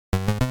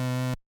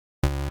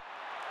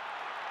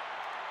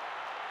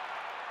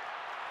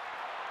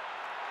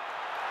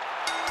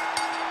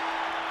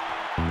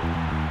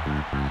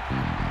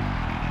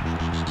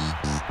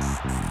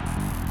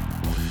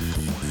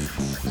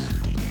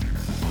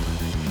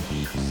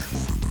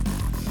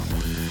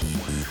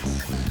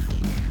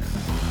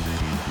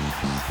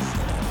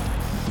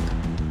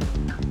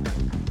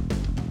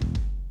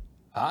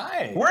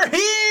We're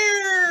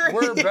here!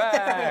 We're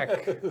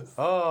back!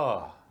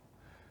 Oh,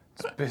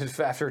 it's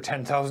been after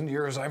 10,000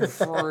 years, I'm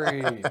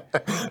free.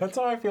 That's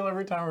how I feel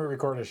every time we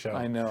record a show.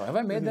 I know. Have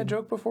I made that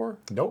joke before?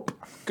 Nope.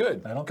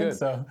 Good. I don't good. think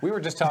so. We were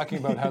just talking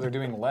about how they're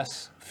doing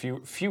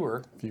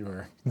fewer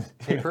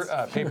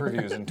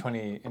pay-per-views in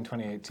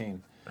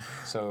 2018.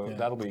 So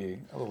that'll be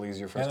a little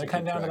easier for us to they keep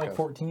cut down to track like of.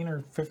 14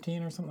 or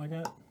 15 or something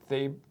like that.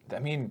 I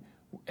mean,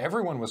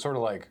 everyone was sort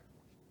of like,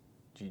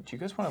 do you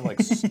guys want to like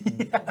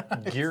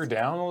gear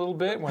down a little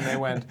bit when they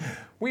went,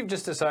 we've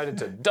just decided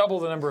to double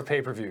the number of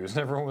pay-per-views.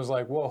 And everyone was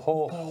like, whoa,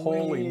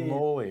 holy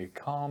moly,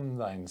 calm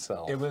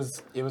thyself. It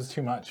was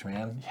too much,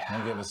 man. Yeah.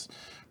 Like it was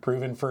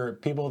proven for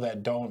people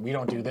that we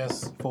don't do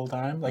this full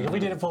time. Like if we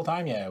did it full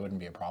time, yeah, it wouldn't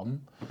be a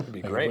problem. It'd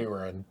be like great. If we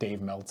were a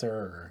Dave Meltzer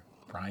or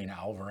Brian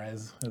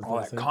Alvarez. All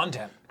that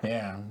content.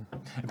 Yeah.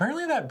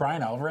 Apparently that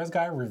Brian Alvarez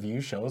guy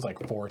reviews shows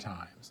like 4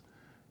 times.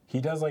 He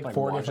does like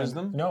 4 different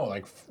them? No,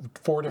 like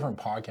 4 different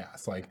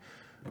podcasts, like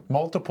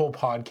multiple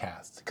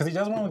podcasts. Because he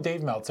does one with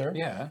Dave Meltzer.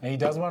 Yeah. And he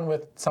does one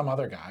with some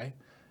other guy.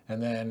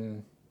 And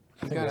then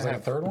I think there's like a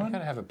third one. You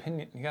gotta have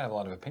opinion. You gotta have a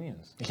lot of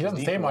opinions. He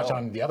doesn't say much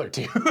on the other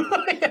 2.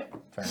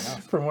 Fair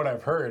enough. From what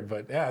I've heard,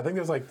 but yeah, I think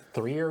there's like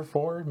 3 or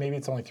 4. Maybe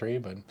it's only 3,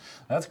 but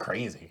that's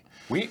crazy.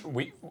 We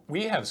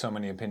have so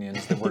many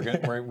opinions that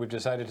we've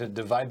decided to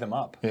divide them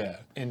up. Yeah.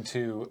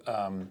 Into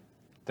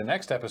the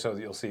next episode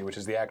that you'll see, which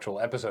is the actual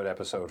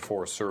episode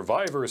for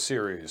Survivor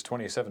Series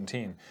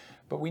 2017.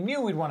 But we knew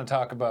we'd want to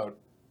talk about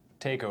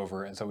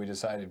TakeOver, and so we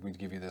decided we'd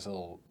give you this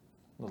little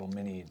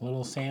mini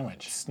Little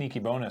sandwich, sneaky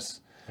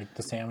bonus. like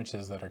the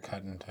sandwiches that are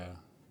cut into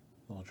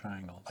little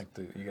triangles. Like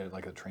you get it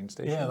like a train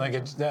station. Yeah, like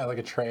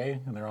a tray,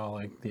 and they're all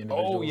like the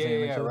individual Oh yeah,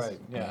 sandwiches. right.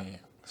 Yeah.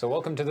 So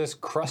welcome to this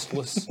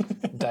crustless,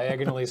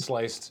 diagonally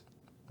sliced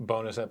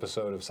bonus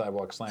episode of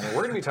Sidewalk Slander.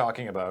 We're going to be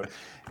talking about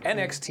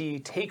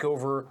NXT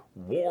TakeOver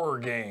War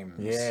Games.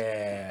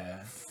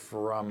 Yeah.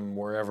 From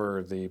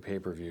wherever the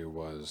pay-per-view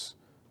was.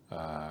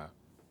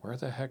 Where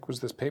the heck was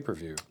this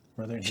pay-per-view?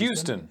 Were they in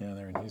Houston. Yeah,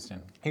 they're in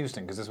Houston.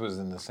 Houston, because this was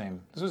the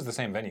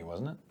same venue,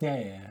 wasn't it?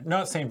 Yeah.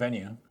 No, it's same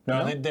venue. No,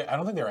 I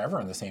don't think they were ever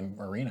in the same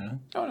arena.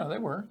 Oh no, they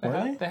were.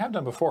 Were They have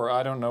done before.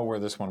 I don't know where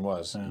this one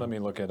was. Let me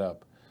look it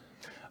up.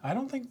 I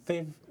don't think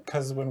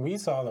because when we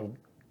saw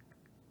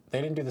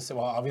they didn't do this.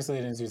 Well, obviously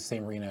they didn't do the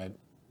same arena.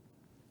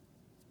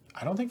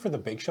 I don't think for the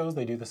big shows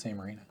they do the same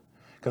arena.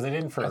 Because they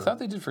didn't for... I thought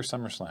they did for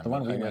SummerSlam. The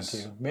one we went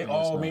to.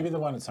 Maybe the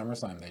one at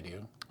SummerSlam they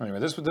do. Anyway,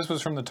 this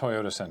was from the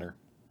Toyota Center.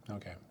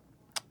 Okay.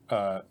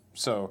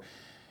 So,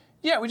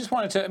 yeah, we just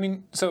wanted to...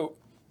 so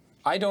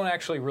I don't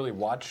actually really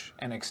watch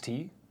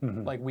NXT,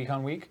 like week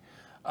on week.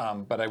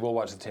 But I will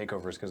watch the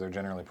takeovers because they're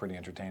generally pretty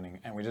entertaining.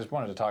 And we just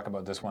wanted to talk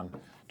about this one,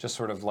 just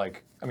sort of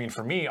like,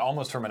 for me,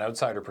 almost from an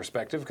outsider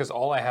perspective, because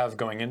all I have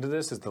going into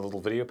this is the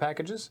little video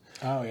packages.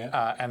 Oh,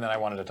 yeah. And then I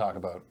wanted to talk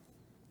about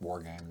War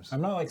Games.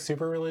 I'm not like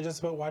super religious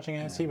about watching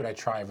NXT, but I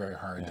try very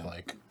hard to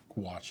like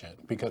watch it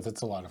because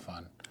it's a lot of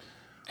fun.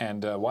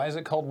 And why is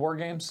it called War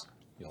Games?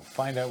 You'll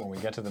find out when we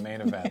get to the main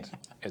event.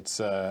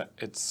 It's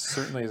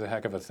certainly is a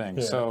heck of a thing.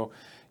 Yeah. So,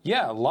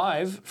 yeah,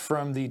 live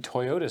from the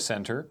Toyota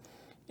Center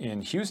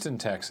in Houston,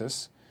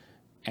 Texas,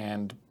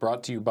 and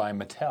brought to you by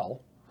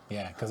Mattel.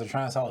 Yeah, because they're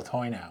trying to sell a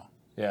toy now.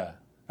 Yeah.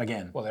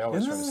 Again. Well, they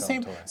always try to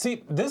sell a toy.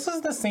 See, this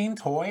is the same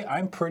toy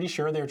I'm pretty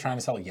sure they were trying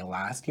to sell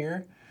last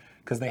year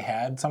because they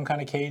had some kind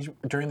of cage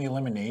during the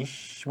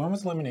elimination. When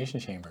was the Elimination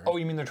Chamber? Oh,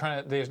 you mean they're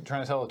trying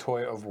to sell a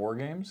toy of War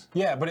Games?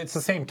 Yeah, but it's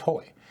the same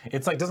toy.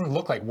 It's like doesn't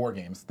look like War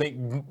Games.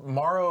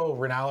 Mauro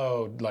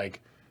Ranallo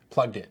like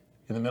plugged it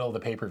in the middle of the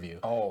pay-per-view.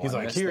 Oh, he's I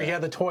like, missed here, that. he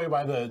had the toy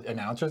by the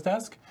announcer's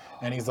desk,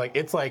 and he's like,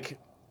 it's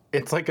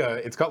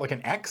got like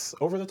an X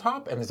over the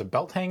top, and there's a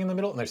belt hanging in the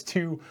middle, and there's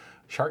 2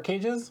 shark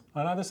cages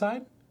on either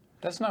side.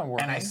 That's not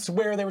War And I Games.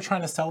 swear they were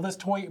trying to sell this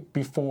toy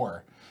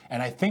before.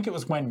 And I think it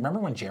was remember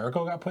when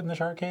Jericho got put in the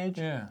shark cage?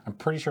 Yeah. I'm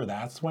pretty sure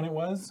that's when it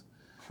was.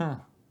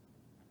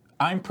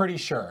 I'm pretty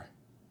sure.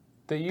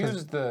 They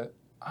used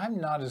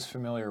I'm not as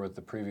familiar with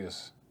the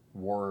previous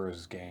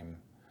Wars game.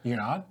 You're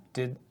not?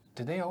 Did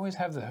they always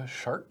have the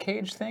shark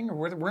cage thing, or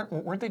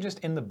weren't they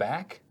just in the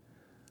back?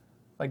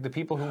 Like the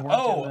people who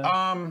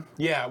weren't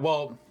yeah,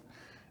 well,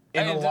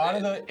 in And a lot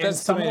of in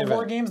some of main the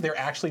war event. games, they're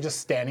actually just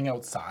standing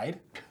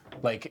outside.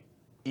 Like,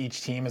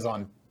 each team is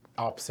on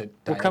opposite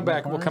We'll come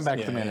back corners.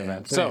 to the main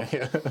event. So,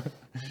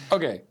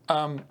 okay,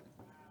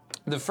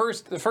 the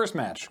first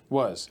match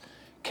was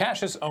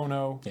Cassius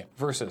Ohno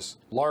versus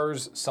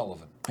Lars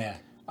Sullivan. Yeah.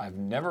 I've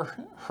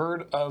never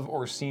heard of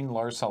or seen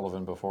Lars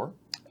Sullivan before.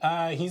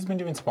 He's been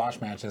doing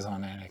squash matches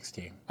on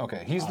NXT.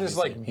 Okay, he's this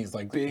Obviously, like he's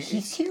like big.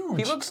 he's huge.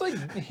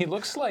 He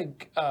looks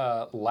like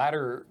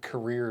latter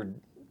career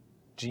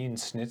Gene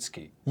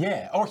Snitsky.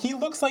 Yeah, or he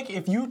looks like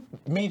if you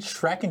made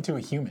Shrek into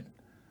a human.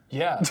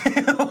 Yeah,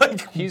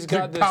 Like he's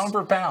got this pound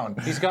for pound.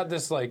 He's got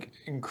this like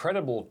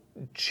incredible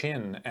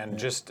chin and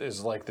just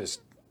is like this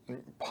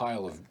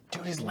pile of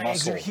Dude, his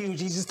legs are muscle.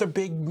 huge. He's just a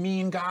big,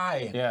 mean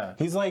guy. Yeah.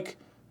 He's like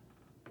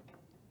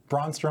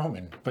Braun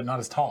Strowman, but not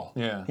as tall.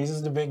 Yeah. He's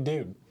just a big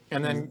dude.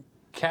 And then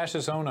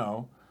Cassius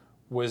Ohno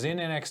was in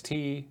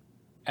NXT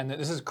and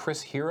this is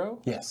Chris Hero?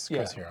 Yes,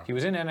 Chris Hero. He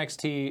was in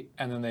NXT,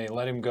 and then they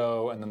let him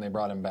go, and then they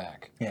brought him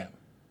back. Yeah.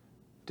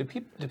 Do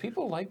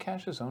people like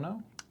Cassius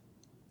Ohno?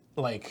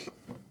 Like,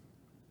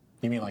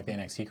 you mean like the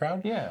NXT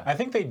crowd? Yeah. I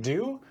think they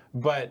do,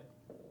 but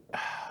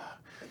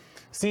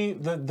see,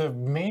 the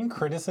main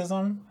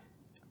criticism,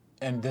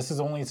 and this is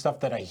only stuff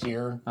that I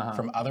hear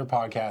from other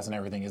podcasts and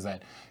everything, is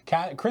that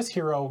Chris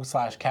Hero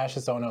 /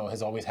 Cassius Ohno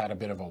has always had a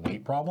bit of a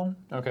weight problem.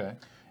 Okay.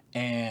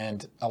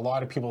 And a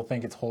lot of people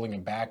think it's holding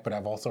him back, but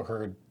I've also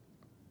heard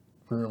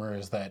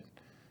rumors that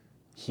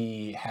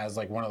he has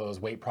like one of those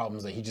weight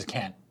problems that he just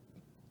can't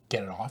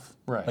get it off.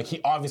 Right. Like he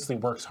obviously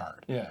works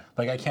hard. Yeah.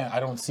 Like I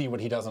don't see what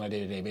he does on a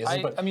day-to-day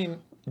basis. I mean,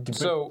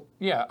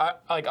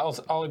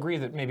 I'll agree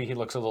that maybe he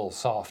looks a little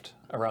soft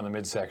around the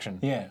midsection.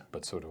 Yeah.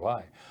 But so do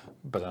I.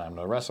 But I'm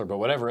not a wrestler. But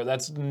whatever.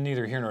 That's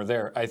neither here nor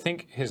there. I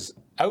think his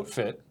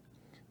outfit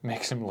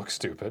makes him look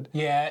stupid.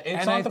 Yeah, it's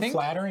And not I the think-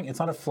 flattering. It's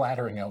not a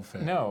flattering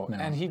outfit. No.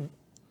 And he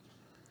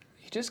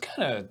just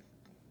kind of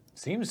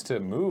seems to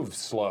move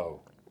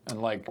slow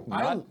and like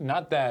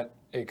not that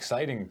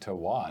exciting to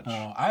watch.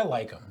 I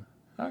like him,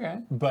 Okay.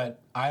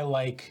 but I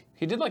like.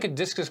 He did like a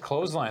discus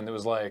clothesline that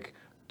was like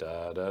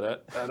da da da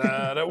da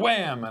da da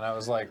wham, and I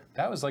was like,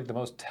 that was like the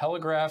most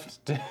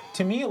telegraphed.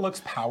 To me, it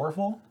looks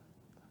powerful.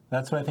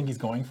 That's what I think he's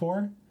going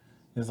for.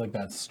 Is like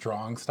that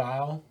strong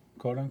style,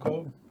 quote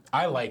unquote.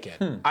 I like it.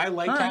 I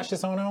like All right.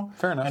 Cassius Ohno.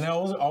 Fair enough. And I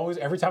always,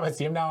 every time I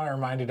see him now, I'm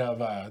reminded of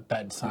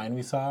that sign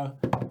we saw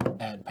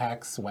at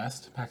PAX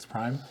West, PAX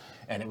Prime,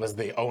 and it was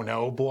the Oh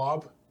No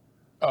blob,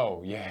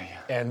 Oh yeah,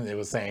 yeah. and it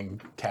was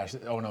saying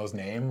Cassius Ohno's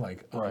name,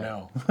 like Oh Right.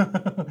 No.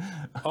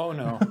 Oh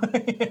no.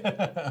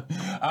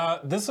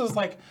 This was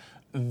like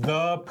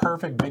the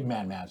perfect big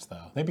man match,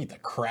 though. They beat the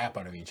crap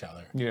out of each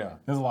other. Yeah.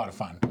 It was a lot of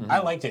fun. I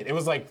liked it. It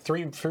was like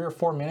three or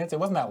 4 minutes. It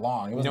wasn't that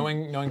long. It was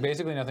Knowing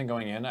basically nothing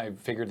going in, I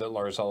figured that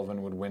Lars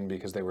Sullivan would win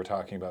because they were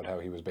talking about how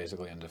he was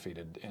basically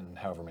undefeated in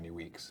however many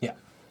weeks. Yeah.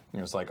 And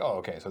it was like, oh,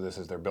 okay, so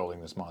they're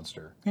building this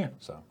monster. Yeah.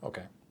 So,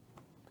 okay.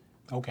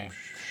 Okay.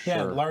 Yeah,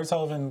 Sure. Lars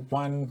Sullivan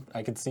won.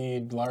 I could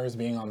see Lars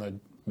being on the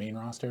main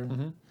roster.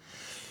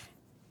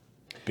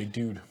 Big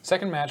dude.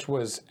 Second match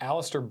was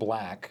Aleister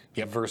Black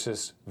Yep.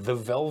 versus the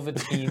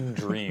Velveteen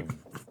Dream.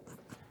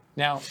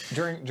 Now,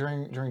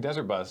 during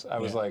Desert Bus, I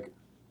was Yeah. like,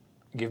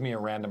 give me a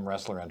random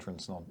wrestler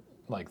entrance and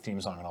theme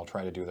song, and I'll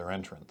try to do their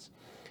entrance.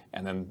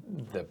 And then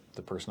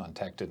the person on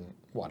tech didn't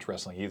watch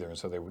wrestling either, and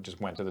so they just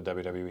went to the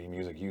WWE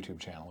Music YouTube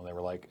channel, and they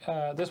were like,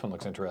 this one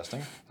looks interesting.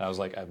 And I was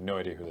like, I have no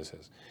idea who this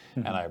is.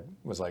 And I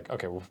was like,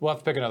 okay, we'll have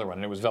to pick another one.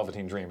 And it was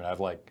Velveteen Dream, and I've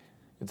like,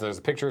 there's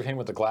a picture of him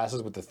with the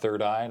glasses with the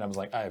third eye, and I was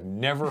like, I have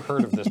never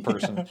heard of this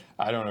person.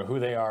 I don't know who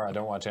they are. I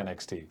don't watch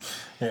NXT.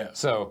 Yeah.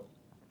 So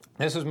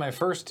this was my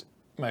first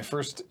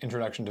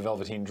introduction to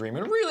Velveteen Dream,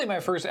 and really my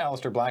first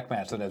Aleister Black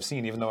match that I've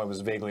seen, even though I was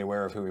vaguely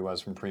aware of who he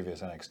was from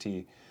previous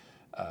NXT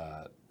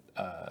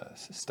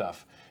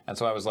stuff. And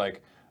so I was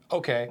like,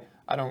 okay,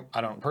 I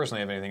don't personally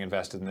have anything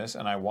invested in this,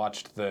 and I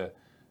watched the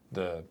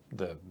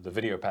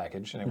video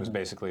package, and it was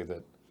basically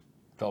that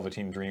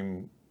Velveteen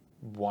Dream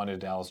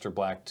wanted Aleister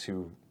Black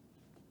to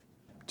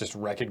just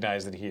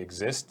recognize that he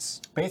exists.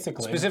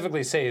 Basically.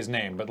 Specifically say his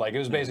name, but like it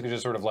was basically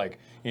just sort of like,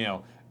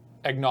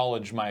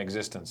 acknowledge my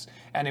existence.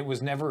 And it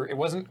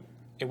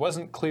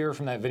wasn't clear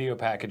from that video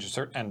package,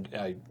 and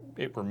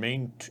it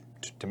remained,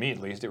 to me at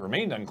least, it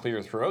remained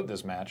unclear throughout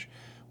this match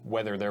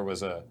whether there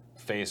was a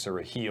face or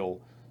a heel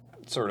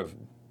sort of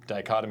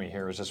dichotomy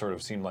here. It just sort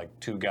of seemed like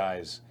two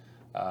guys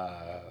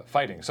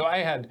fighting. So I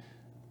had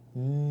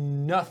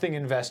nothing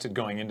invested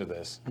going into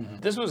this.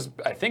 This was,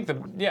 I think,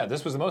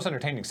 this was the most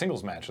entertaining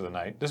singles match of the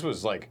night. This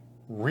was like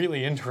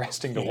really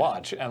interesting to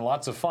watch and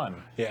lots of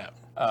fun. Yeah.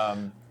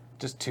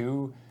 Just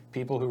two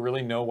people who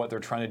really know what they're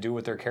trying to do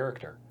with their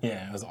character.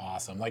 Yeah, it was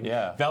awesome. Like,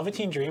 Yeah.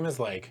 Velveteen Dream is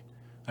like,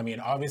 I mean,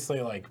 obviously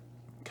like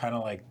kind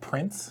of like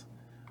Prince,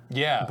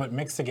 Yeah. but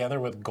mixed together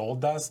with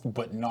Goldust,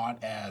 but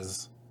not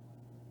as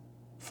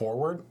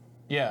forward.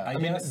 yeah. I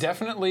mean, guess.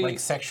 definitely. Like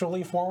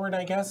sexually forward,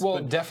 I guess. Well,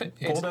 but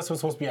definitely. Goldust was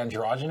supposed to be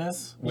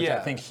androgynous, which I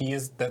Yeah. think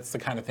that's the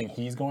kind of thing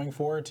he's going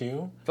for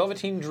too.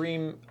 Velveteen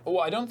Dream.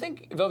 Well, I don't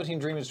think Velveteen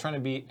Dream is trying to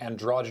be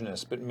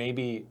androgynous, but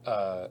maybe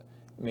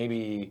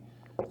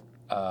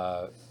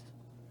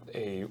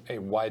a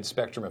wide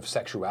spectrum of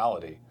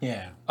sexuality.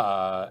 Yeah.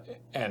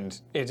 And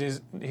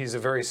he's a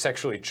very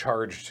sexually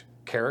charged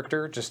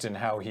character, just in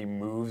how he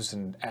moves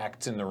and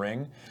acts in the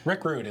ring.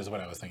 Rick Rude is what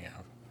I was thinking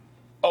of.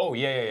 Oh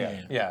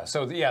yeah.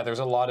 So there's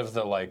a lot of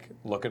the like,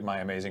 look at my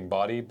amazing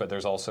body, but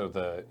there's also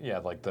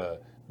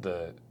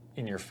the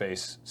in your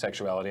face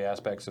sexuality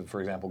aspects of, for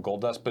example,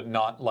 Goldust, but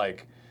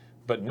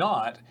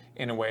not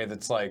in a way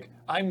that's like,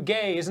 I'm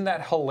gay, isn't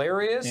that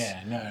hilarious?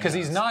 Yeah, no, because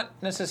he's it's-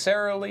 not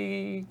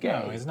necessarily gay.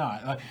 No, he's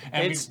not.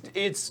 And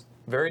It's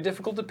very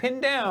difficult to pin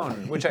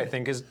down, which I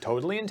think is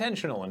totally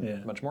intentional and Yeah.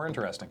 much more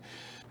interesting.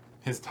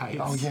 his tights.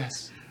 Oh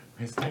yes.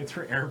 His tights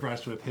were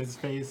airbrushed with his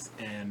face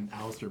and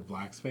Aleister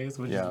Black's face,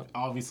 which Yeah. is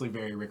obviously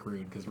very Rick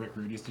Rude because Rick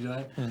Rude used to do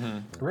that.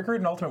 Mm-hmm. Rick Rude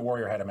and Ultimate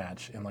Warrior had a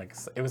match, and like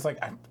it was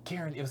like I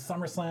guarantee it was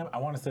SummerSlam. I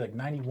want to say like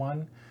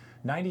 '91,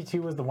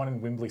 92 was the one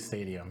in Wembley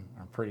Stadium,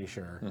 I'm pretty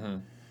sure.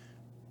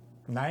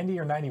 Mm-hmm. 90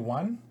 or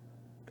 91,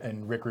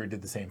 and Rick Rude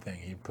did the same thing.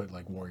 He put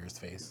like Warrior's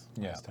face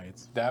on Yeah. his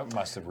tights. That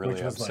must have really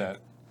Which was upset.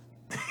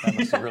 That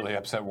must have really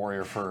upset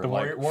Warrior for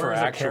Warrior for is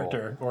a actual.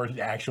 character or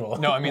actual.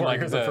 No, I mean,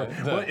 like,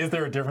 Warrior's is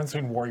there a difference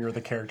between Warrior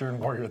the character and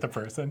Warrior the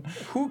person?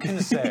 Who can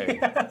say?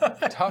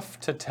 Tough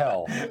to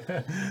tell.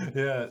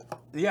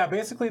 Yeah.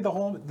 Basically, the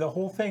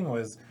whole thing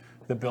was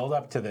the build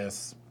up to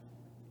this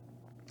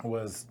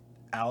was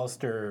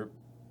Aleister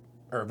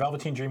or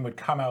Velveteen Dream would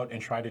come out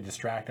and try to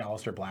distract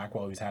Aleister Black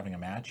while he was having a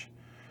match,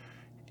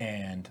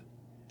 and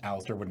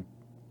Aleister wouldn't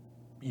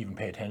even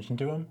pay attention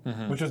to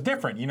him, which was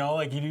different. You know,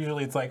 like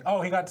usually it's like,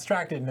 oh, he got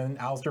distracted and then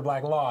Aleister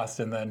Black lost,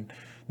 and then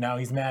now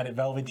he's mad at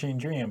Velveteen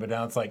Dream. But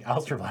now it's like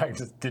Aleister Black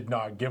just did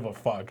not give a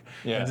fuck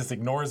and just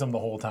ignores him the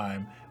whole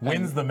time,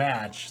 wins the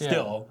match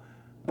still,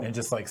 and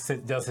just like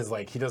does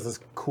this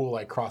cool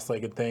like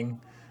cross-legged thing.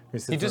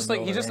 He just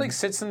like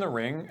sits in the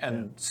ring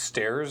and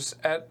stares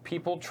at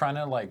people trying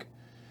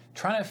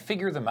to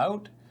figure them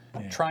out,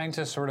 trying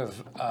to sort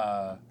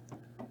of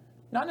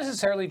not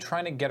necessarily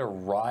trying to get a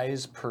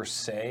rise per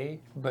se,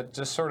 but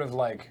just sort of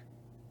like,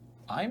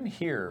 I'm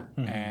here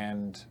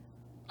and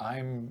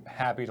I'm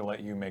happy to let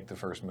you make the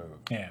first move.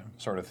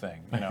 Sort of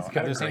thing. You know,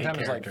 at the same time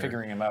as like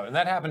figuring him out. And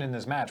that happened in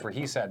this match where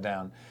he sat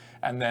down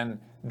and then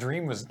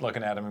Dream was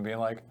looking at him and being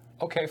like,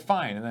 okay,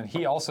 fine. And then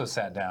he also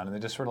sat down and they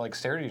just sort of like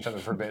stared at each other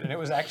for a bit. And it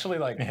was actually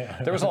like,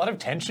 there was a lot of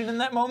tension in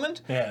that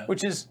moment,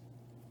 which is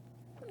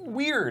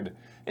weird.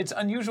 It's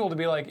unusual to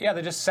be like, yeah,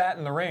 they just sat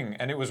in the ring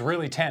and it was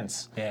really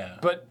tense.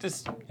 But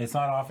it's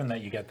not often that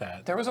you get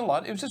that. There was a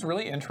lot. It was just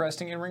really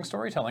interesting in-ring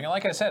storytelling. And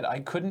like I said, I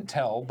couldn't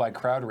tell by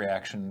crowd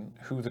reaction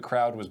who the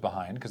crowd was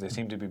behind because they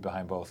seemed to be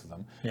behind both of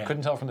them.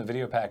 Couldn't tell from the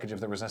video package if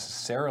there was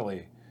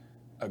necessarily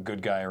a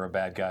good guy or a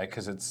bad guy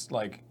because it's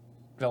like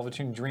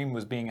Velveteen Dream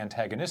was being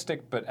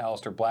antagonistic, but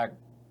Aleister Black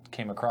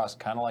came across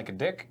kind of like a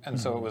dick, and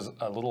so it was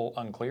a little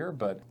unclear,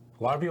 but...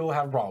 A lot of people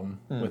have a problem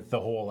with the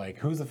whole, like,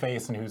 who's the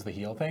face and who's the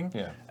heel thing.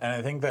 And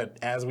I think that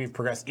as we've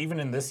progressed, even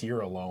in this year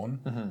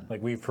alone,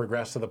 like, we've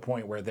progressed to the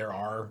point where there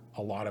are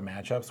a lot of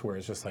matchups where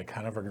it's just, like,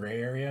 kind of a gray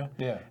area.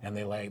 And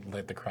they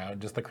let the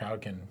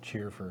crowd can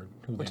cheer for who they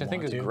want to. Which I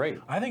think is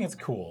great. I think it's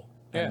cool.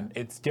 And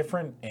it's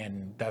different,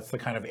 and that's the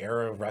kind of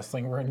era of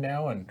wrestling we're in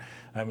now. And,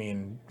 I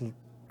mean,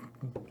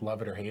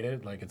 love it or hate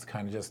it, like, it's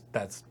kind of just,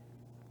 that's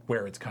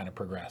where it's kind of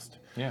progressed.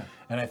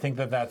 And I think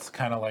that that's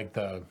kind of like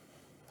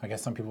I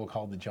guess some people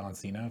call it the John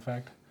Cena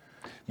effect.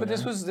 But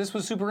this was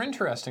super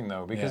interesting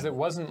though, because it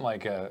wasn't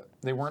like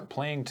they weren't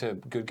playing to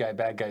good guy,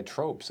 bad guy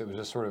tropes. It was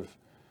just sort of,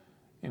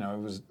 you know, it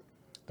was...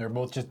 They're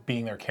both just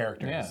being their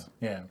characters.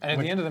 And at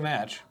the end of the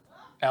match,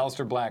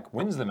 Aleister Black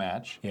wins the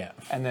match.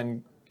 And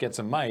then gets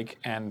a mic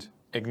and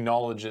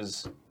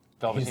acknowledges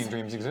Velveteen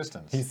Dream's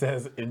existence. He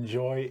says,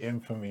 "Enjoy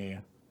infamy,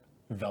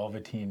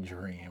 Velveteen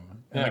Dream."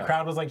 And the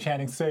crowd was like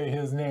chanting, "Say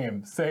his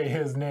name, say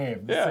his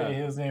name, say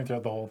his name,"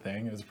 throughout the whole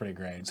thing. It was pretty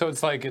great. So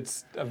it's like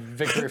it's a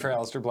victory for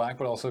Aleister Black,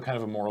 but also kind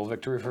of a moral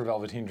victory for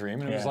Velveteen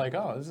Dream. And it was like,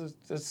 oh,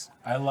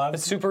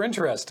 it's super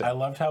interesting. I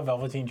loved how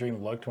Velveteen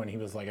Dream looked when he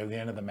was like at the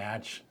end of the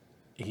match.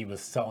 He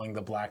was selling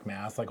the black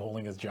mask, like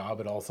holding his jaw,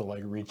 but also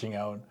like reaching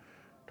out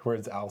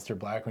towards Aleister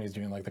Black when he's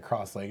doing like the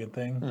cross-legged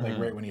thing. Like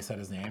right when he said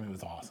his name, it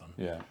was awesome.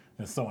 It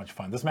was so much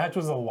fun. This match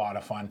was a lot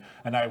of fun,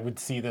 and I could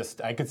see this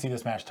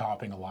match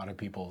topping a lot of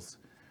people's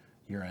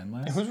year-end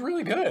list. It was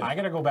really good. I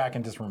got to go back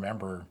and just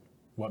remember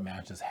what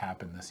matches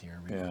happened this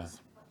year. Because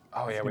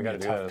we got to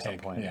do that at some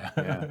point.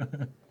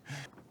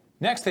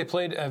 Next, they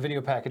played a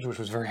video package, which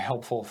was very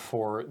helpful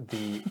for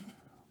the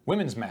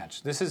women's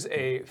match. This is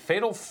a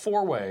fatal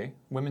four-way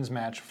women's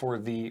match for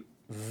the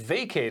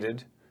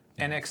vacated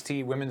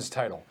NXT women's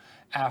title.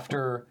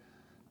 After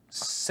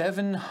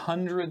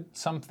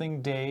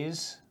 700-something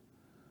days...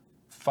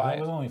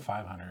 It was only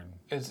 500.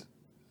 It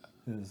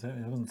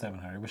wasn't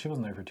 700, but she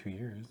wasn't there for 2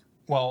 years.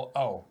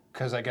 Well,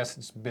 because I guess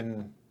it's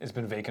been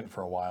vacant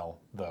for a while,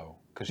 though,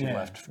 because she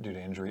left due to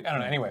injury. I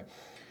don't know. Anyway,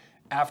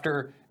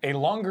 after a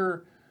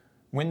longer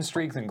win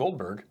streak than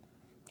Goldberg,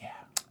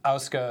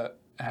 Asuka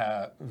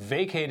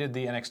vacated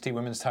the NXT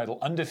women's title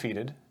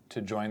undefeated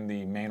to join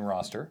the main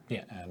roster.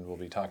 And we'll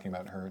be talking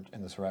about her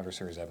in the Survivor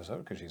Series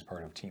episode because she's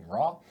part of Team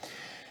Raw.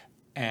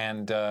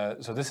 And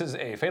so this is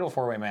a fatal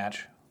four-way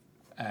match.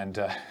 And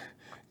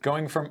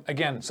going from,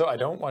 again, so I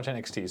don't watch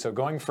NXT, so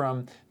going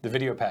from the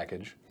video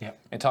package,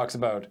 it talks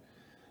about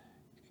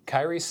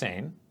Kairi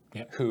Sane,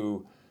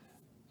 who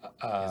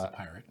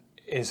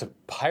is a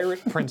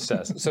pirate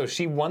princess. So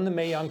she won the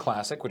Mae Young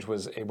Classic, which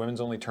was a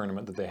women's-only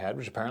tournament that they had,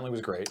 which apparently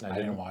was great. And I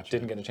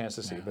didn't get a chance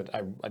to see, but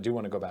I do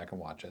want to go back and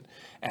watch it.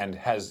 And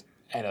has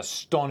an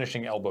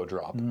astonishing elbow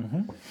drop,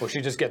 where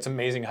she just gets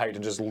amazing height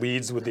and just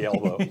leads with the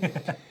elbow.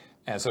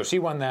 And so she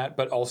won that,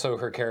 but also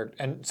her character,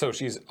 and so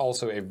she's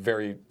also a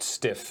very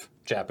stiff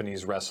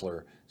Japanese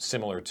wrestler,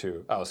 similar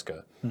to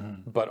Asuka,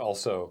 but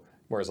also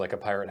wears like a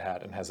pirate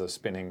hat and has a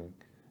spinning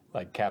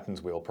like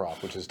captain's wheel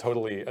prop, which is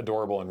totally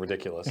adorable and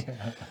ridiculous.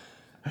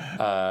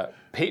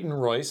 Peyton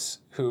Royce,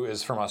 who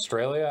is from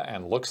Australia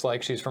and looks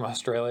like she's from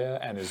Australia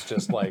and is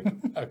just like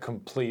a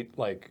complete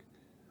like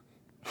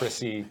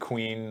prissy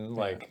queen.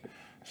 Like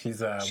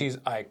She's she's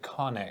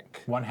iconic.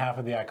 one half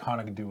of the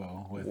iconic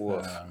duo with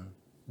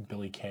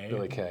Billy Kay.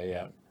 Billy Kay,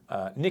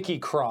 yeah. Nikki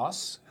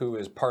Cross, who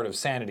is part of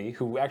Sanity,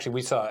 who actually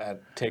we saw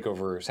at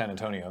TakeOver San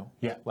Antonio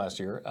last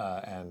year,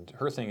 and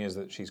her thing is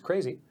that she's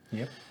crazy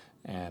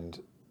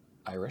and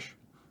Irish.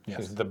 Yes.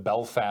 She's the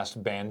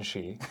Belfast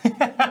Banshee.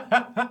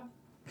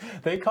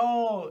 They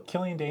call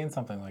Killian Dane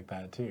something like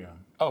that too.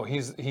 Oh,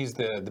 he's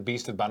the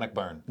Beast of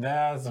Bannockburn.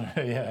 That's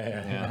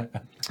yeah.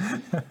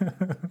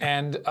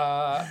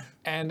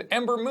 And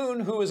Ember Moon,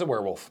 who is a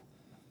werewolf.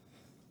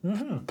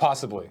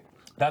 Possibly.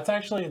 That's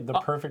actually the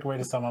perfect way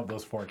to sum up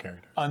those 4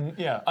 characters.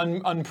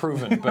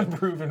 Unproven, but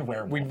Unproven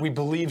werewolf. we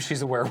believe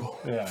she's a werewolf.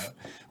 Yeah.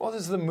 Well,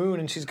 this is the moon,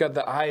 and she's got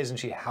the eyes, and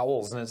she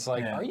howls, and it's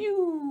like, are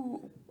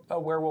you a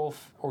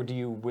werewolf, or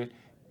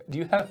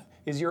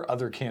is your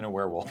other kin a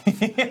werewolf?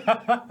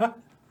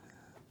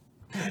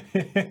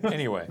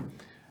 Anyway,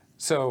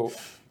 so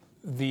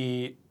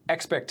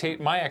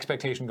my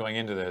expectation going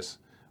into this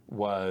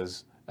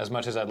was, as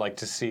much as I'd like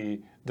to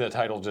see the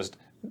title just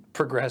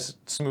progress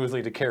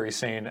smoothly to Kairi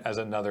Sane as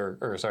another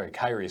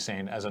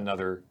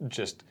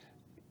just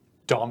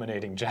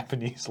dominating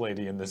Japanese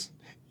lady in this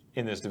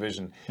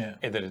division,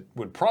 and that it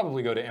would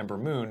probably go to Ember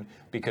Moon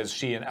because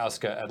she and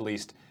Asuka at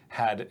least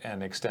had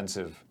an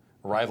extensive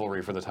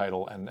rivalry for the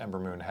title, and Ember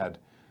Moon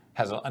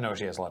I know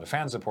she has a lot of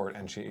fan support,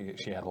 and she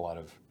had a lot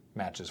of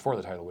matches for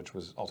the title, which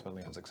was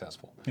ultimately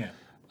unsuccessful. Yeah.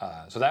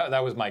 So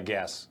that was my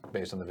guess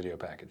based on the video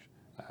package.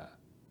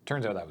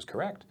 Turns out that was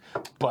correct,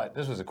 but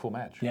this was a cool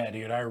match. Yeah,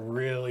 dude, I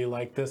really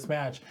liked this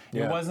match.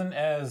 Yeah. It wasn't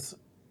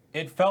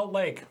it felt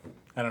like,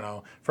 I don't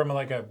know, from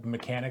like a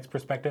mechanics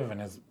perspective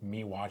and as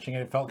me watching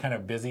it felt kind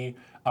of busy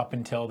up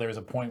until there's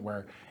a point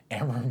where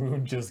Ember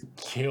Moon just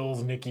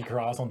kills Nikki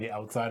Cross on the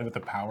outside with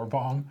the power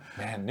bomb.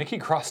 Man, Nikki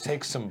Cross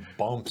takes some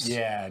bumps.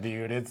 Yeah,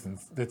 dude,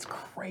 it's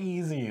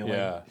crazy. Like,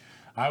 Yeah.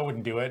 I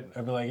wouldn't do it.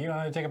 I'd be like, you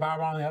want to take a power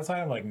bomb on the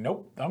outside? I'm like,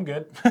 nope, I'm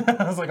good.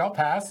 I was like, I'll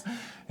pass.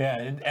 Yeah,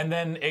 and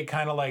then it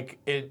kind of like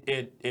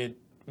it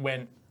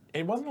went.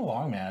 It wasn't a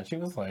long match.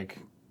 It was like,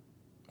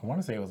 I want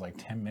to say it was like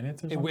 10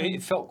 minutes or something.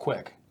 It felt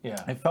quick.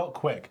 Yeah. It felt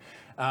quick.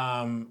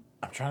 I'm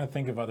trying to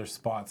think of other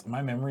spots.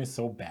 My memory is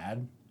so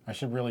bad. I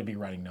should really be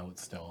writing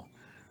notes still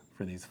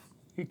for these.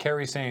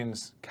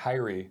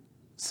 Kairi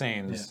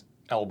Sane's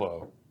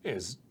elbow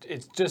it's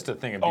just a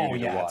thing of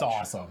beauty to watch. It's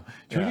awesome.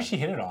 Who did she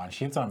hit it on?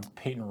 She hits on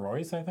Peyton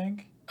Royce, I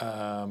think.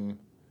 I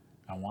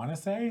want to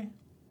say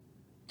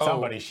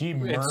somebody. She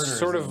murders. It's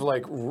sort of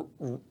like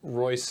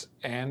Royce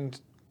and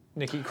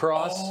Nikki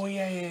Cross. Oh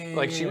yeah.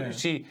 Like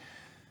she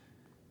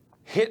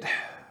hit.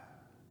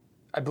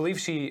 I believe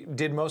she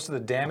did most of the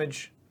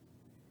damage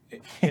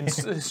in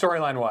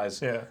storyline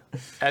wise. Yeah.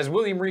 As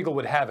William Regal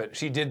would have it,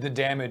 she did the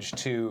damage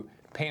to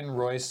Peyton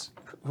Royce,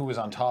 who was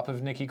on top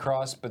of Nikki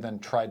Cross, but then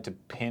tried to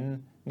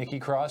pin Nikki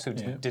Cross, who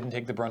didn't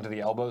take the brunt of the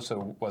elbow,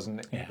 so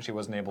she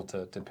wasn't able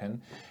to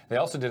pin. They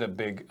also did a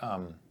big,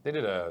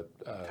 a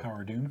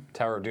Tower Doom.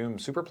 Tower Doom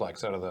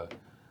superplex out of the. Do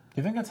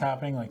you think that's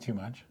happening like too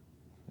much?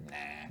 Nah.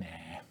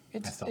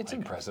 It's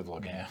impressive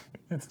looking. Yeah,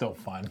 it's still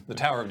fun. The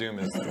Tower of Doom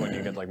is when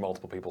you get like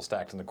multiple people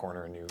stacked in the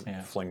corner and you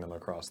fling them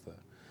across the.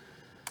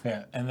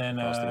 Yeah, and then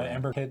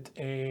Ember hit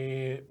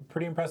a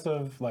pretty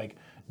impressive like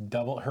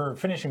double. Her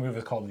finishing move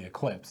is called the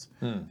Eclipse,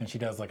 and she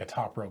does like a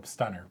top rope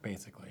stunner.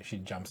 Basically, she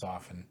jumps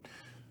off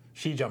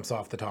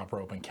the top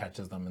rope and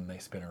catches them, and they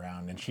spin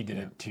around. And she did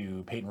it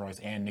to Peyton Royce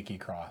and Nikki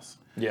Cross.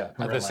 Yeah,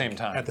 at the same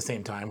time. At the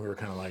same time, we were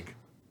kind of like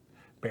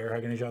bear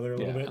hugging each other a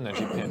little bit. And then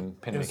she pinned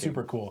It was Nikki,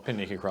 super cool. Pinned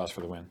Nikki Cross for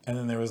the win. And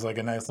then there was like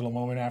a nice little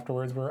moment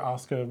afterwards where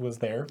Asuka was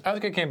there.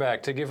 Asuka came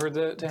back to give her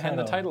to hand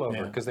the title over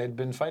Yeah. because they'd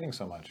been fighting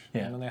so much.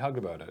 Yeah. And then they hugged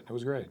about it. It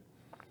was great.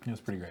 It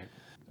was pretty great.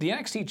 The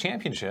NXT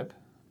Championship,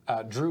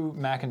 Drew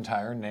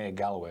McIntyre, nay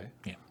Galloway.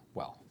 Yeah.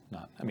 Well,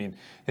 not. I mean,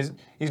 he's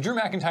Drew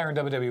McIntyre in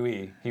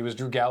WWE. He was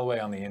Drew Galloway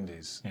on the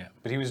Indies. Yeah.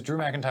 But he was Drew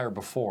McIntyre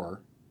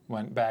before,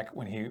 back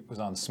when he was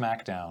on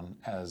SmackDown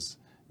as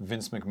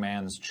Vince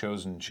McMahon's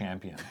chosen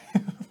champion.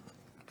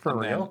 For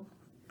And real?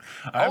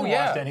 I haven't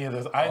watched any of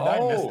those.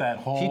 I missed that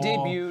whole. He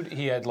debuted.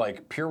 He had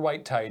like pure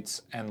white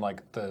tights and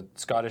like the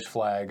Scottish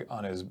flag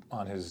on his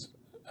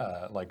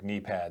like knee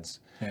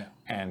pads. Yeah.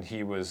 And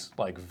he was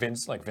like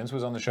Vince. Like Vince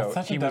was on the show. That's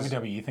such he a was,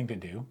 WWE thing to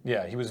do.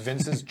 Yeah, he was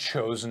Vince's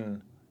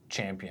chosen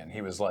champion.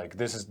 He was like,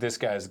 this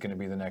guy's going to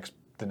be the next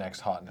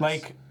hotness.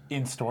 Like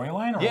in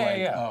storyline, or Yeah, like,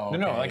 yeah. Oh,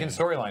 No, okay, like in yeah.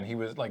 storyline, he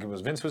was like, it was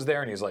Vince was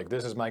there, and he's like,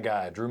 this is my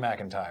guy, Drew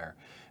McIntyre,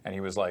 and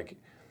he was like,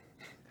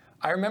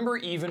 I remember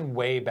even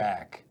way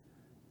back.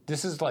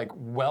 This is like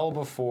well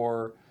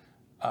before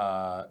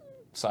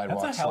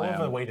Sidewalk That's a hell Slam.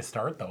 of a way to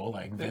start, though.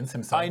 Like Vince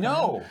himself. I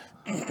know,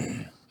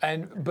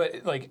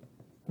 but like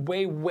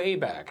way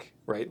back,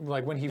 right?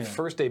 Like when he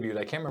first debuted,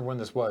 I can't remember when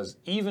this was.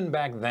 Even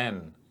back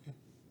then,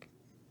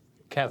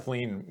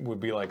 Kathleen would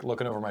be like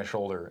looking over my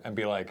shoulder and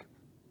be like,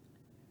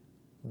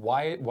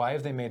 why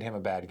have they made him a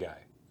bad guy?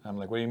 I'm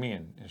like, what do you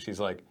mean? And she's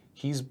like,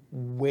 he's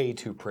way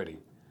too pretty.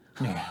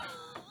 Yeah.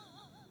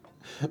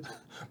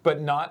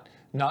 but not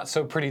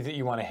so pretty that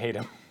you want to hate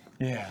him.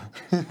 Yeah.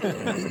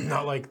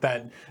 Not like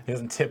that. He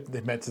doesn't tip.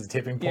 It met his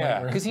tipping point. Yeah,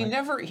 where because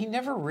it's he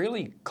never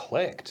really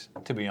clicked,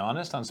 to be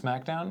honest, on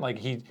SmackDown. Like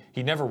he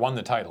never won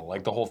the title.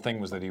 Like the whole thing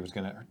was that he was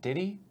gonna. Or did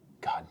he?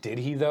 God, did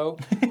he though?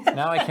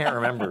 Now I can't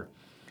remember.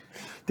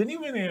 Didn't he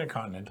win the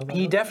Intercontinental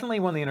title? He definitely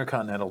won the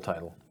Intercontinental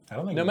title. I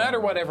don't think. No he matter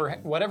won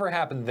whatever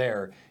happened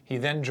there, he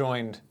then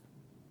joined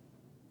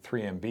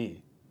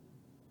 3MB.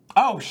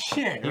 Oh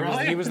shit!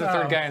 He was the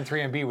third guy in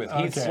 3MB with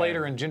Heath Okay.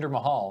 Slater and Jinder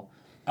Mahal.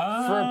 For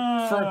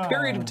a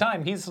period of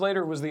time, Heath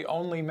Slater was the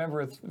only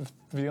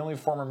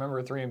former member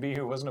of 3MB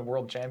who wasn't a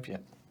world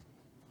champion.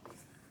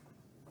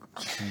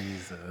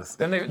 Jesus.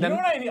 Then You know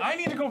what I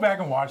need to go back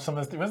and watch some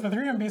of this. Was the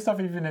 3MB stuff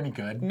even any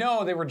good?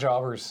 no, they were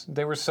jobbers.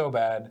 They were so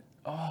bad.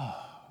 Oh,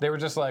 they were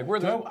just like we're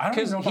the. I don't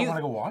even know if I Heath- want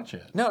to go watch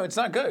it. No, it's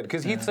not good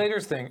because Heath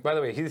Slater's thing. By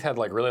the way, Heath had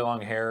like really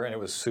long hair and it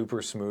was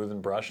super smooth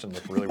and brushed and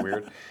looked really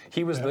weird.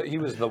 He was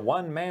the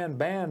one man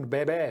band,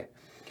 baby.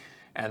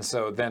 And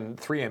so then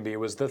 3MB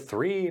was the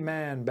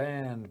 3-man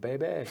band,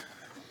 baby.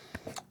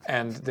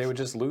 And they would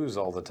just lose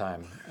all the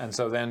time. And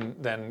so then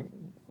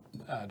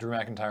Drew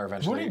McIntyre What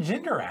eventually.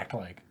 did Jinder act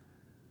like?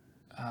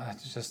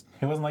 It's just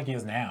He wasn't like he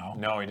is now.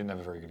 no, he didn't have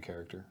a very good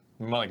character.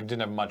 Like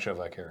didn't have much of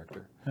a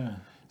character.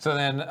 So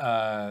then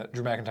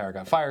Drew McIntyre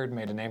got fired,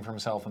 made a name for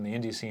himself in the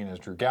indie scene as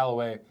Drew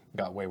Galloway.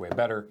 Got way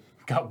better.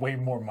 Got way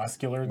more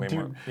muscular. Way Dude,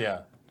 more.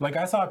 Yeah. Like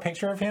I saw a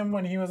picture of him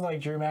when he was like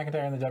Drew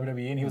McIntyre in the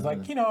WWE, and he was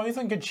like, he's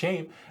in good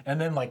shape. And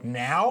then like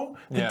now,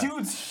 the Yeah.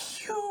 dude's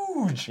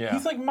huge. Yeah.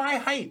 He's like my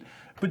height,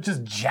 but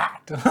just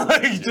jacked.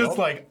 Like just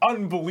like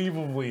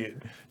unbelievably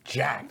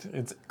jacked.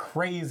 It's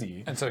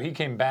crazy. And so he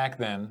came back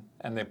then,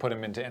 and they put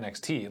him into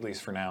NXT, at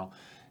least for now,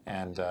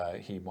 and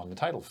he won the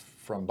title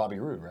from Bobby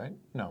Roode, right?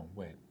 No,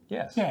 wait.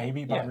 Yes. Yeah, he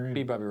beat Bobby Roode.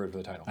 beat Bobby Roode for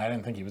the title. I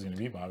didn't think he was going to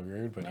beat Bobby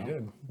Roode, but he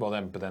did. Well,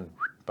 then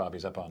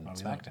Bobby's up on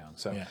SmackDown.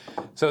 So, Yeah.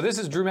 so this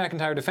is Drew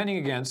McIntyre defending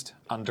against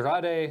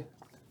Andrade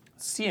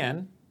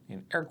Cien,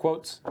 in air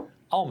quotes,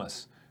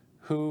 Almas,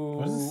 who...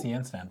 What does the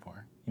CN stand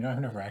for? You know,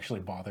 I've never actually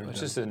bothered. It's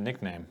to, just a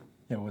nickname.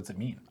 yeah, what's it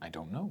mean? I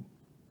don't know.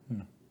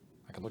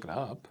 I could look it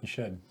up. You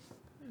should.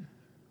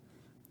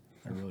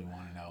 I really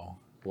want to know.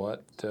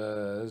 What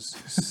does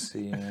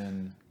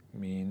Cien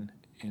mean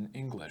in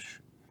English?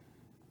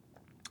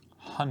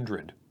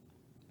 100.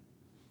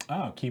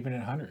 Oh, keeping it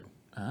 100.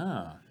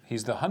 Ah,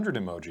 he's the 100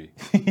 emoji.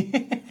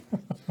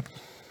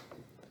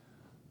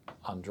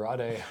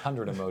 Andrade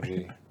 100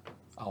 emoji,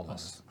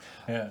 Almas.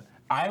 Yeah.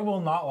 I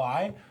will not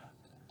lie.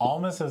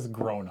 Almas has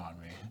grown on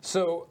me.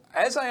 So,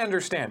 as I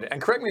understand it,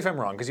 and correct me if I'm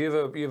wrong, because you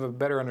have a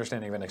better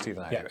understanding of NXT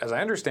than I Yeah. do. As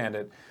I understand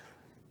it,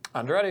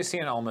 Andrade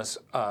Cien Almas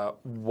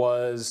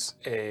was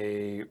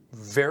a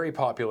very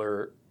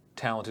popular,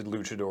 talented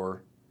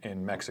luchador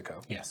in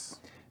Mexico, Yes.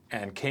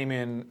 and came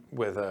in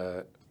with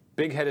a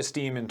big head of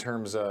steam in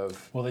terms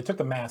of Well, they took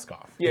the mask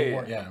off. Yeah, They yeah,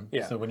 wore-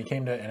 yeah. So when he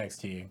came to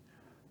NXT,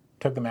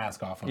 took the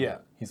mask off him. Yeah.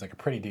 He's like a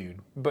pretty dude.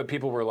 but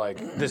people were like,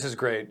 "This is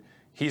great.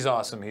 He's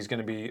awesome. He's going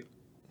to be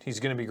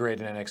great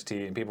in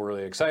NXT," and people were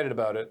really excited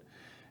about it.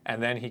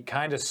 And then he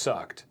kind of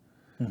sucked.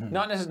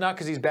 Not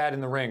because he's bad in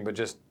the ring, but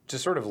just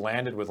sort of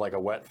landed with like a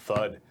wet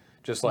thud.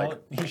 Just like Well,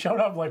 he showed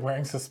up like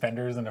wearing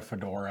suspenders and a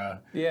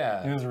fedora.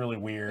 yeah, It was really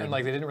weird. and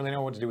like they didn't really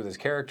know what to do with his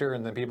character.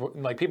 And then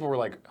people were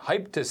like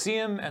hyped to see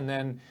him, and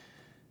then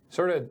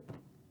sort of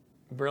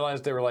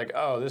realized they were like,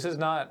 "Oh, this is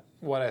not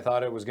what I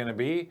thought it was going to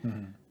be."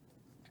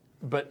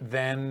 But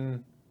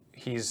then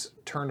he's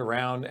turned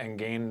around and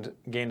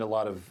gained a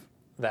lot of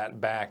that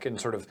back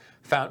and sort of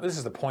found, this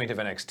is the point of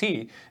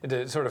NXT,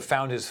 to sort of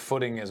found his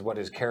footing as what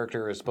his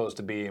character is supposed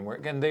to be.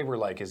 And they were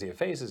like, is he a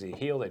face, is he a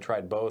heel? They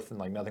tried both and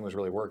like nothing was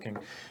really working.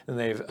 And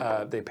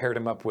they paired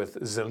him up with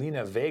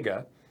Zelina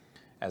Vega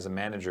as a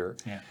manager.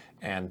 Yeah.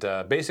 And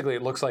basically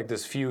it looks like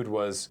this feud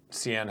was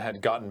Cien had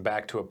gotten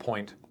back to a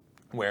point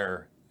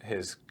where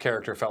his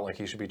character felt like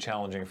he should be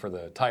challenging for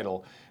the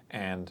title,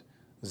 and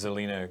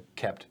Zelina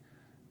kept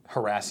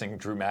harassing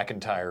Drew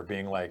McIntyre,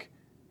 being like,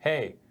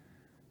 hey,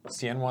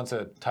 Cien wants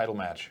a title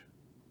match.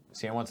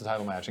 Cien wants a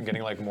title match, and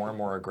getting like more and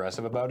more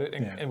aggressive about it,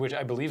 Yeah. and which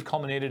I believe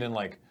culminated in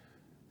like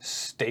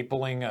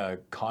stapling a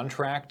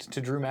contract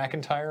to Drew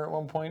McIntyre at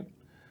one point,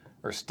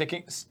 or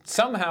sticking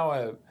somehow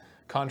a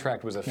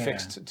contract was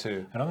affixed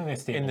to. I don't think they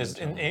stapled in this it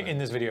to him, in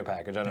this video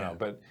package. I don't Yeah. know,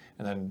 but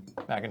and then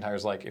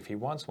McIntyre's like, if he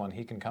wants one,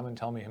 he can come and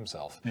tell me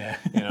himself. Yeah.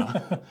 You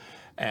know,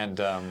 and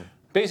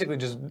basically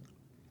just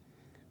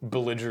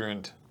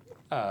belligerent.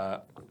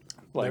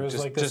 Like There was,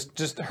 just, like, this-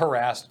 just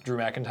harassed Drew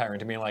McIntyre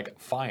into being like,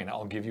 fine,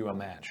 I'll give you a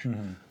match.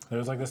 There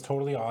was like this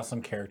totally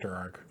awesome character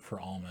arc for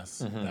Almas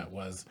that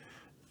was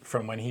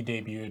from when he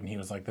debuted, and he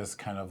was like this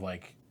kind of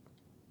like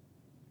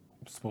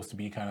supposed to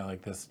be kind of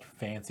like this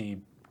fancy,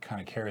 kind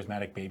of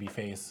charismatic baby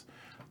face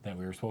that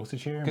we were supposed to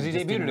cheer. Because he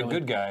debuted a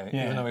good guy,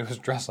 Yeah. even though he was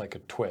dressed like a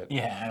twit.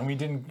 Yeah, and we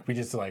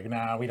just like,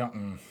 nah, we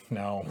don't,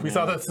 no. We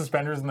saw the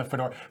suspenders and the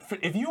fedora.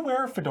 If you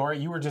wear a fedora,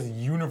 you were just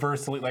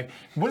universally like,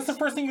 what is the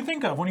first thing you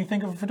think of when you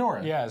think of a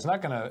fedora? Yeah, it's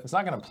not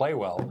gonna play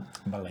well.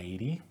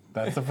 Milady.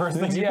 That's the first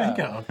thing you think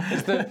of.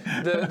 It's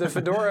the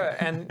fedora,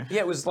 and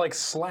it was like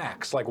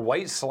slacks, like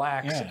white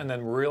slacks, Yeah. and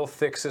then real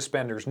thick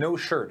suspenders. No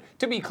shirt.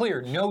 To be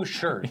clear, no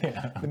shirt.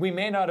 Yeah. We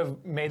may not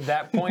have made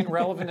that point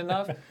relevant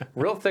enough.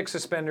 Real thick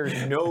suspenders,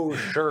 no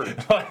shirt.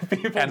 A lot of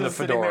people And the just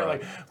sitting there fedora.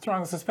 like, what's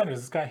wrong with suspenders?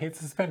 This guy hates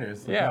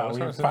suspenders. Like, Yeah, no, what's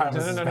we wrong with fine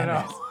with suspenders? No.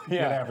 suspenders. You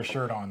Yeah. gotta have a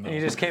shirt on though. And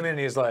he just came in and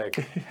he's like,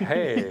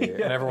 hey.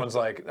 And everyone's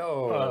like,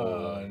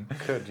 oh,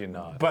 could you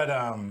not? But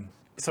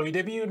so he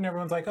debuted and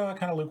everyone's like, oh,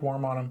 kind of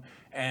lukewarm on him.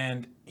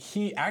 And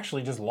he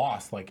actually just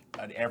lost like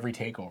at every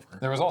takeover.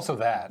 There was also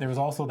that. There was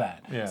also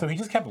that. Yeah. So he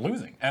just kept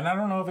losing. And I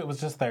don't know if it was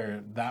just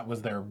their,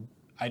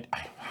 I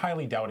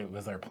highly doubt it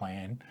was their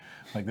plan.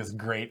 Like this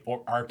great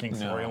arcing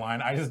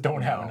storyline. I just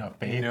don't have enough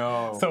faith.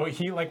 No. So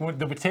he, like, when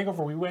the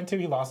takeover we went to,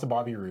 he lost to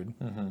Bobby Roode.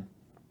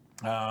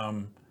 I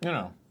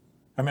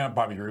I mean, not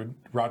Bobby Roode,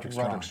 Roderick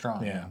Strong. Roderick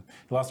Strong, Yeah. yeah.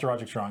 He lost to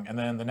Roderick Strong. And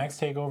then the next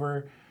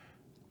takeover,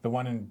 the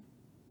one in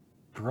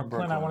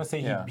Brooklyn, I want to say,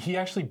 yeah. he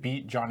actually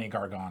beat Johnny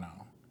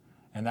Gargano.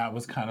 And that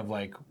was kind of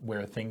like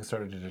where things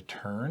started to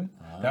turn.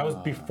 That was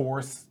before,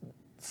 is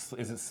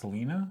it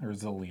Selena or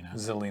Zelina?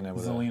 Zelina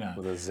with Zelina.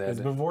 with a Z. It was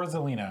before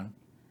Zelina.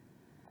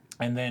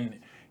 And then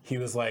he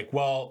was like,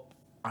 well,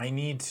 I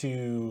need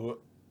to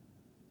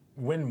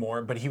win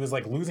more. But he was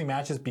like losing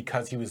matches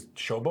because he was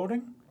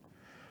showboating.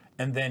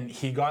 And then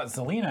he got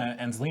Zelina,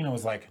 and Zelina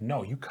was like,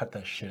 no, you cut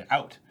that shit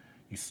out.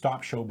 You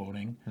stop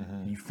showboating,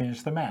 you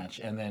finish the match.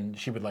 And then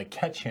she would like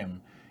catch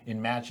him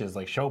in matches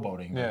like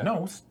showboating. Yeah. Like,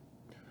 no,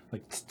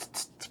 like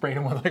sprayed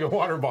him with like a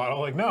water bottle.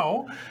 Like,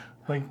 no,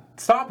 like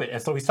stop it.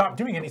 And so he stopped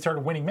doing it and he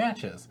started winning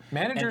matches.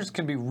 Managers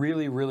can be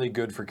really, really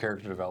good for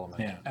character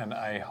development. Yeah. And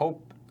I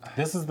hope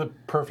This is the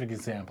perfect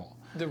example.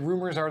 the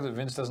rumors are that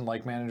Vince doesn't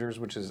like managers,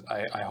 which is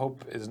I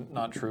hope is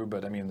not true,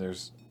 but I mean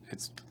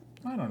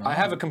I don't know. I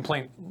have a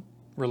complaint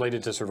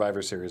related to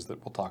Survivor Series that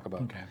we'll talk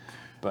about. Okay.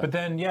 But- But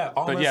then, yeah,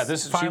 Almas yeah,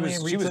 this- she finally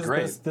was- she was reaches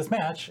great. This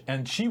match,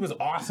 and she was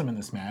awesome in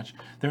this match.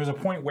 There was a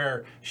point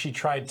where she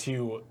tried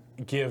to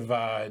give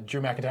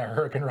Drew McIntyre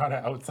Hurricane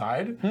Rana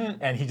outside,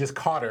 and he just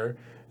caught her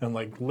and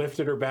like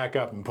lifted her back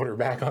up and put her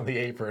back on the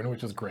apron,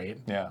 which was great.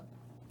 Yeah.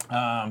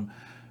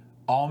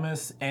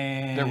 Almas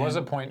and There was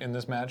a point in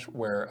this match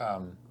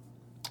where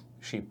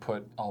she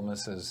put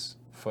Almas's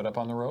foot up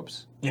on the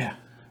ropes. yeah.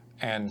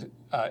 And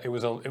it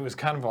was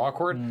kind of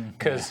awkward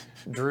because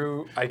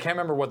Drew, I can't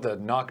remember what the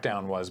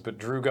knockdown was, but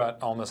Drew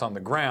got Almas on the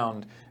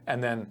ground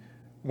and then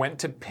went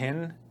to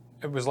pin.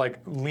 It was like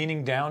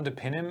leaning down to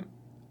pin him,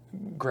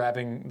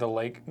 grabbing the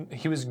leg.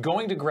 He was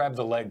going to grab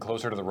the leg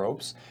closer to the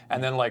ropes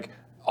and then like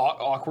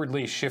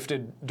awkwardly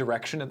shifted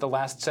direction at the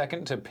last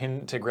second to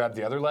grab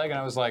the other leg. And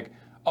I was like,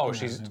 oh,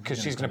 she's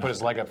going to put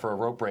his leg up for a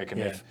rope break. And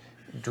Yeah. if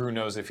Drew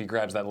knows if he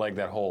grabs that leg,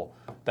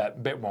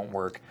 that bit won't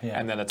work. Yeah.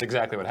 And then that's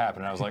exactly what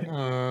happened. And I was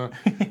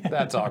like,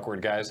 that's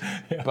awkward, guys.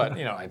 But,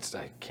 I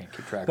can't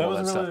keep track That of all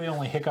was that really stuff. the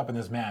only hiccup in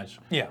this match.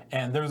 Yeah.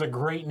 And there was a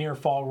great near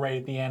fall right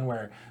at the end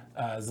where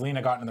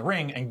Zelina got in the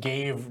ring and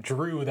gave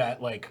Drew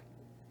that like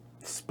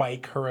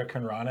spike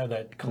Hurricane Rana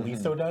that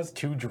Kalisto does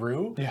to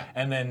Drew. Yeah.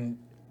 And then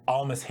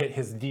Almas hit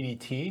his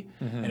DDT,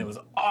 and it was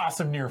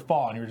awesome near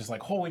fall. And you were just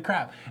like, holy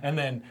crap. And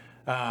then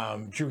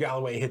Drew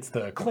Galloway hits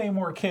the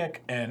Claymore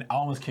kick, and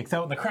Almas kicks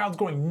out, and the crowd's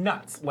going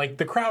nuts. Like,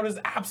 the crowd is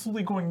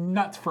absolutely going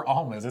nuts for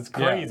Almas. It's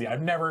crazy.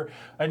 I've never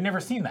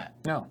seen that.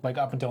 No. Like,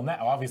 up until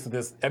now. Obviously,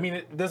 this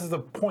is the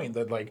point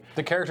that, like,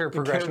 The character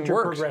progression character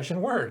works.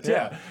 progression worked,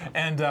 yeah.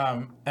 And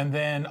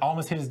then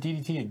Almas hit his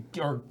DDT,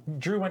 or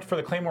Drew went for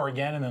the Claymore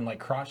again, and then, like,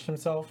 crotched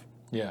himself.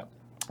 Yeah.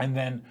 And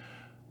then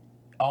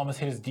Almas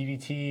hit his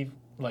DDT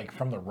like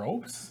from the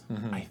ropes,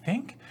 I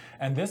think.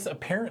 And this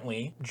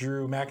apparently,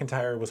 Drew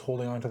McIntyre was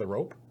holding onto the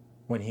rope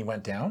when he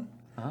went down,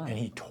 and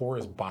he tore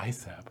his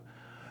bicep.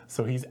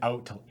 So he's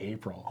out till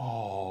April.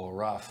 Oh,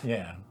 rough.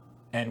 Yeah.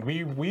 And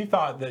we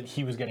thought that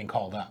he was getting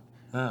called up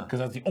because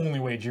that's the only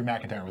way Drew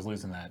McIntyre was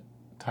losing that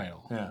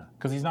title. Yeah.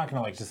 Because he's not going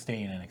to like just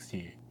stay in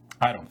NXT.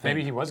 I don't think.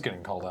 Maybe he was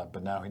getting called up,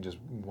 but now he just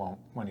won't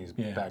when he's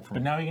back from.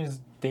 But now he can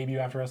just debut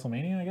after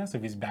WrestleMania, I guess,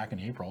 if he's back in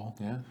April.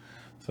 Yeah.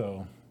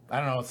 So I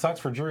don't know. It sucks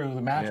for Drew.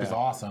 The match was Yeah.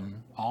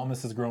 awesome.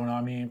 Almas has grown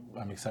on me.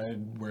 I'm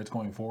excited where it's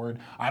going forward.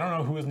 I don't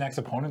know who his next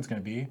opponent's going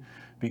to be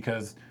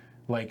because,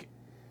 like,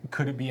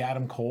 could it be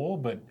Adam Cole?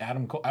 But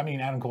Adam Cole's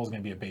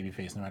going to be a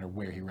babyface no matter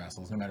where he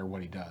wrestles, no matter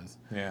what he does.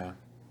 Yeah.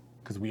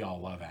 Because we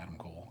all love Adam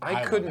Cole.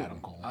 I love Adam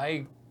Cole.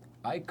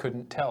 I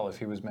couldn't tell if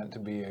he was meant to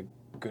be a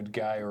good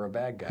guy or a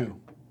bad guy. Who?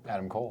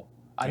 Adam Cole.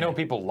 I know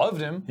people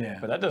loved him, Yeah.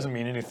 but that doesn't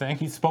mean anything.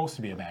 He's supposed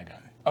to be a bad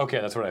guy. Okay,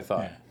 that's what I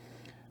thought. Yeah.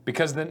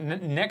 Because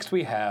next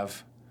we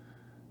have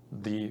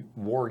the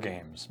War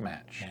Games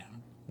match. Yeah.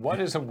 What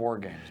is a War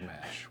Games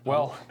match?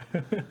 Well,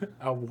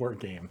 War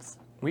Games.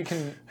 we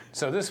can.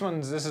 So this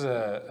is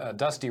a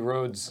Dusty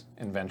Rhodes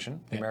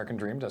invention, the American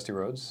Dream, Dusty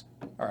Rhodes,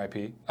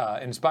 R.I.P.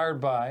 Inspired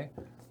by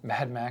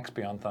Mad Max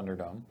Beyond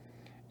Thunderdome,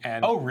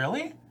 and Oh,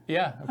 really?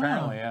 yeah,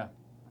 apparently, yeah.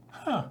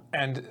 Huh.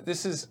 And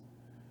this is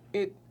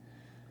it.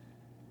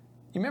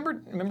 You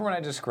remember when I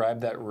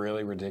described that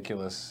really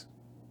ridiculous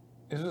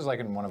This was like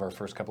in one of our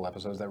first couple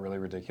episodes, that really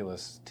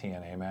ridiculous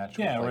TNA match.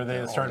 Yeah, with, where like,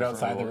 they all started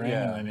different outside the rules. ring.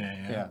 Yeah. And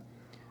then, Yeah.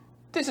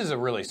 This is a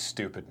really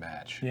stupid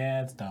match.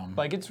 Yeah, it's dumb.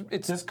 Like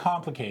it's just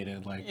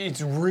complicated. Like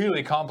it's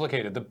really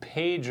complicated. The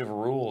page of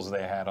rules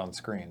they had on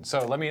screen.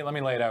 So let me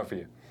lay it out for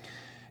you.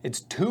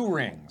 It's 2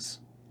 rings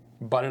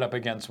butted up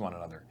against one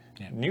another.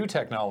 Yeah. New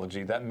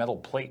technology, that metal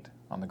plate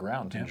on the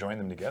ground to join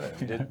them together.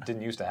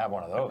 Didn't used to have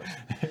one of those.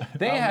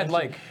 They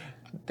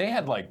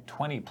had like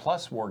 20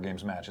 plus War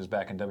Games matches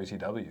back in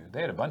WCW. They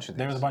had a bunch of these.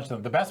 there was a bunch of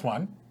them. The best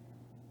one,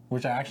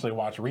 which I actually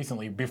watched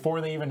recently, before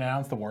they even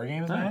announced the War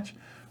Games match,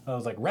 I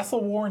was like,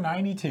 Wrestle War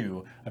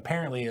 92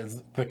 apparently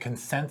is the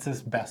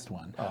consensus best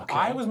one. Okay.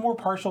 I was more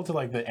partial to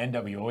like the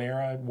NWO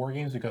era War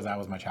Games because that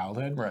was my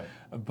childhood. Right.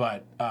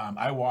 But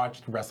I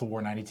watched Wrestle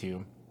War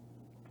 92,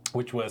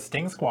 which was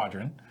Sting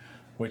Squadron,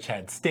 which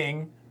had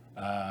Sting,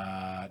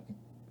 I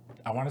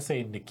want to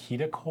say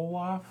Nikita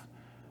Koloff,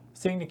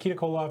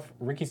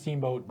 Ricky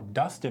Steamboat,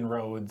 Dustin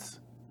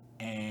Rhodes,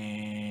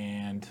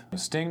 and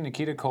Sting,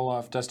 Nikita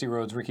Koloff, Dusty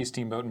Rhodes, Ricky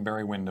Steamboat, and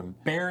Barry Windham.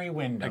 Barry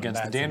Windham.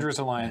 Against the That's it. Dangerous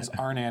Alliance,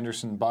 Arn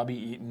Anderson, Bobby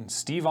Eaton,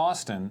 Steve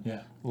Austin,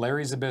 Yeah.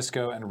 Larry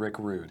Zbyszko, and Rick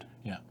Rude.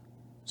 Yeah.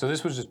 So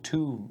this was a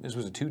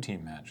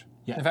 2-team match.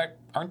 Yeah. In fact,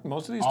 aren't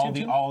most of these All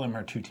two-team? of them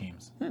are 2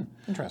 teams.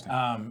 Interesting.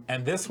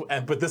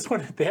 But this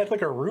one, they had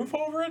like a roof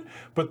over it,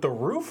 but the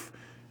roof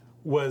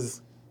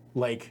was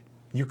like,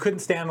 you couldn't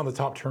stand on the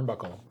top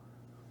turnbuckle.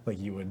 Like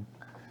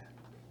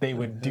they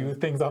would do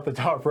things off the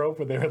top rope,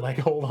 but they would like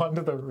hold on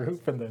to the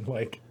roof and then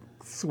like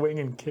swing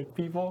and kick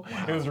people.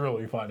 Wow. It was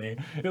really funny.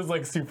 It was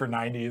like super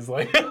 90s.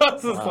 Like, it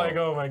was just like,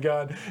 oh my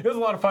God. It was a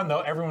lot of fun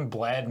though. Everyone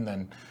bled and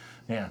then,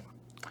 yeah.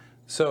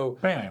 So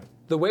But anyway.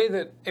 the way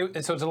that,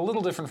 so it's a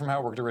little different from how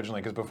it worked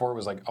originally, because before it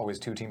was like always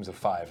 2 teams of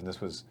 5, and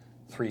this was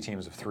 3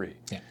 teams of 3.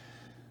 Yeah.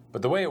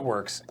 But the way it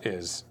works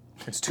is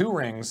it's 2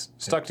 rings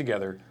stuck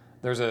together.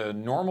 There's a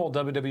normal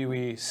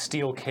WWE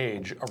steel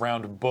cage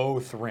around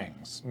both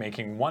rings,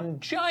 making one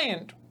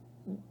giant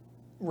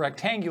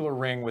rectangular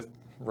ring with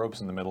ropes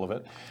in the middle of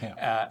it,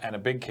 and a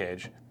big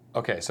cage.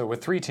 Okay, so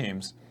with 3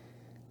 teams,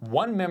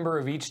 1 member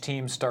of each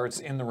team starts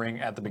in the ring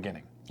at the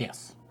beginning.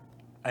 Yes.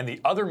 And the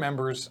other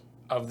members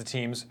of the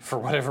teams, for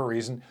whatever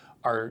reason,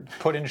 are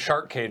put in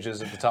shark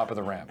cages at the top of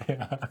the ramp.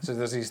 So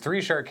there's these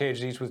 3 shark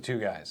cages, each with 2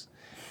 guys.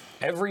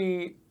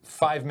 Every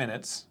 5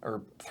 minutes,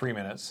 or 3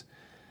 minutes,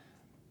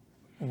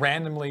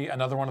 randomly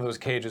another one of those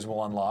cages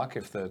will unlock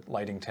if the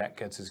lighting tech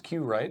gets his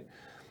cue right.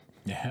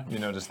 Yeah. You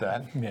noticed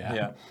that?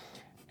 Yeah.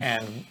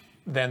 And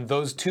then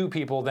those 2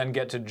 people then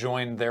get to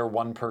join their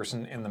 1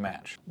 person in the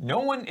match.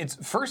 It's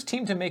first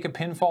team to make a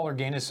pinfall or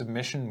gain a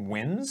submission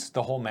wins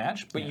the whole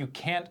match, but you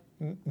can't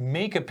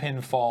make a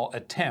pinfall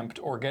attempt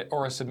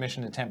or a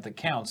submission attempt that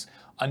counts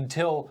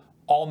until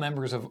all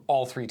members of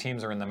all 3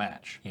 teams are in the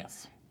match.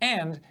 Yes.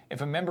 And if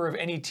a member of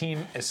any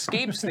team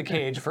escapes the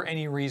cage for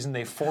any reason,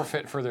 they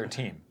forfeit for their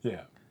team.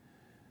 Yeah.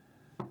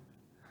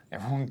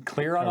 Everyone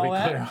clear on all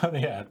that?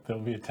 Yeah,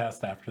 there'll be a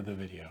test after the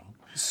video.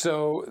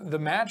 So the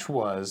match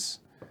was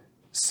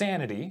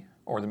Sanity,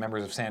 or the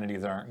members of Sanity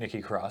that aren't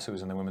Nikki Cross, who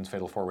was in the Women's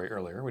Fatal 4-Way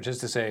earlier, which is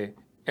to say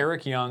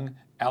Eric Young,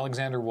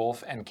 Alexander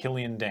Wolf, and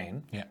Killian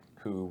Dane,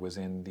 who was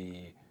in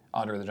the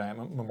Andre the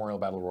Giant Memorial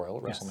Battle Royal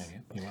at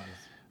WrestleMania, He was.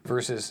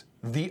 versus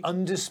the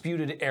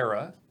Undisputed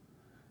Era,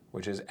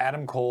 which is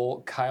Adam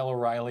Cole, Kyle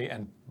O'Reilly,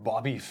 and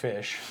Bobby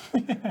Fish,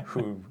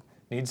 who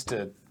needs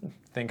to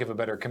think of a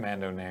better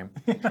commando name.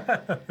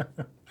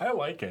 I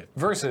like it.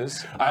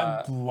 Versus...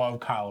 I love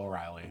Kyle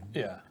O'Reilly.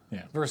 Yeah.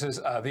 Yeah. Versus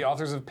the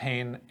Authors of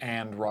Pain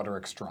and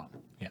Roderick Strong.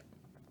 Yeah.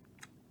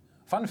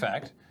 Fun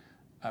fact,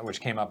 which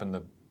came up in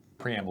the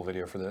preamble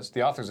video for this,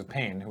 the Authors of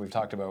Pain, who we've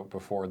talked about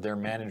before, their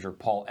manager,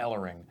 Paul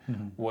Ellering,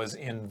 was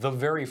in the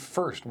very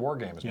first War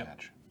Games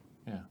match.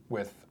 Yeah.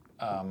 With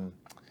the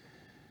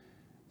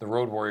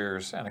Road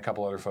Warriors and a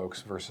couple other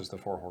folks versus the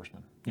Four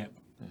Horsemen. Yeah.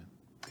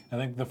 I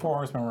think the Four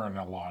Horsemen were in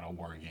a lot of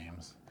War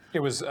Games. It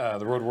was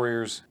the Road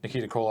Warriors,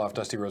 Nikita Koloff,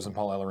 Dusty Rhodes, and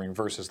Paul Ellering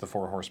versus the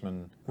Four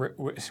Horsemen,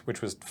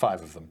 which was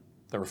 5 of them.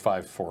 There were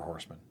 5 Four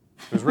Horsemen.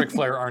 It was Ric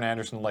Flair, Arn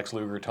Anderson, Lex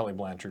Luger, Tully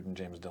Blanchard, and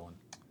James Dillon.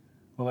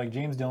 Well, like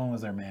James Dillon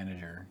was their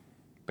manager.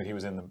 But he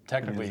was in the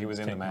technically he was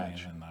in the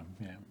match.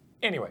 Yeah.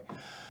 Anyway,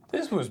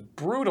 this was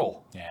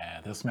brutal.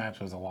 Yeah, this match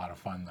was a lot of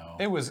fun though.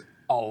 It was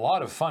a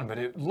lot of fun, but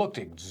it looked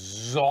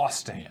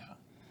exhausting. Yeah.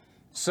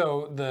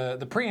 So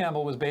the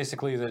preamble was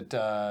basically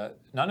that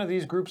none of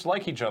these groups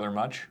like each other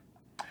much.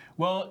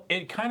 Well,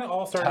 it kind of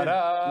all started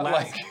Ta-da!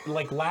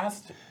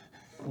 last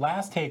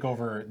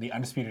takeover. The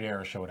Undisputed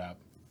Era showed up.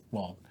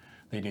 Well,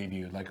 they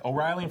debuted. Like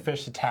O'Reilly and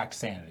Fish attacked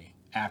Sanity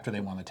after they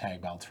won the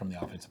tag belts from the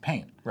Authors of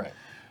Pain. Right.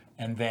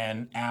 And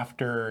then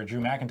after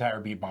Drew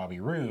McIntyre beat Bobby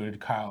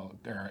Roode,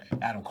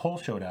 Adam Cole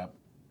showed up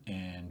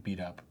and beat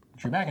up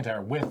Drew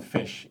McIntyre with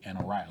Fish and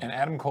O'Reilly. And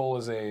Adam Cole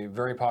is a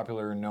very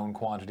popular known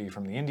quantity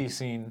from the indie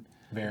scene.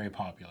 Very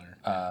popular.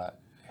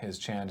 His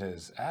chant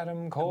is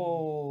Adam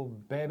Cole,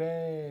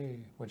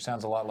 baby, which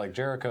sounds a lot like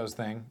Jericho's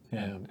thing.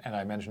 Yeah. And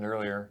I mentioned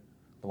earlier,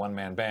 the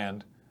one-man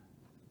band.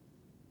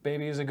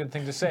 Baby is a good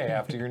thing to say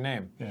after your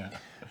name. Yeah.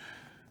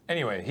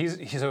 Anyway,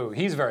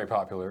 he's very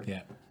popular.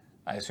 Yeah.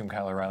 I assume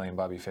Kyle O'Reilly and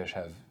Bobby Fish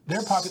have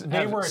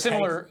They were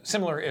a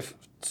similar if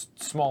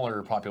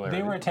smaller popularity.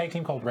 They were a tag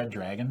team called Red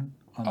Dragon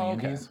on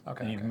the Indies.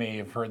 Okay, and you may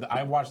have heard that.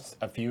 I watched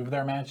a few of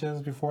their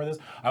matches before this.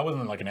 I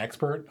wasn't like an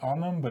expert on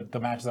them, but the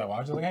matches I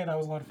watched, I was like, hey, that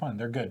was a lot of fun.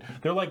 They're good.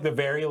 They're like the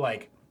very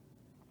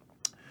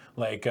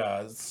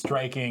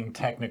striking,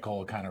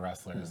 technical kind of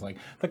wrestlers. Like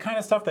the kind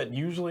of stuff that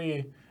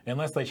usually,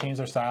 unless they change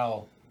their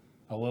style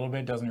a little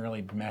bit, doesn't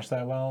really mesh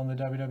that well in the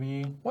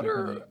WWE. What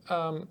are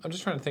I'm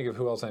just trying to think of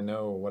who else I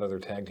know, what other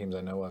tag teams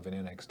I know of in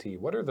NXT.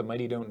 What are the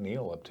Mighty Don't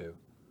Kneel up to?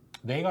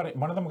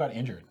 One of them got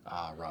injured.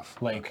 Ah,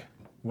 rough. Like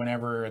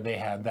whenever they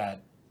had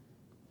that.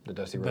 The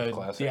Dusty Rhodes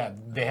Classic? Yeah,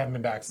 they haven't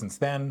been back since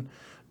then.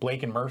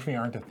 Blake and Murphy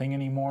aren't a thing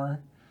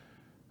anymore.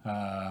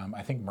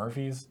 I think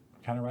Murphy's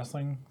kind of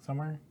wrestling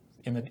somewhere.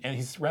 And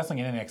he's wrestling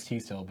in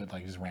NXT still, but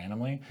like just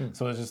randomly.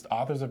 So there's just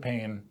Authors of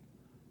Pain,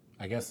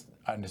 I guess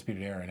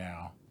Undisputed Era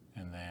now,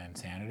 and then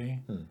Sanity.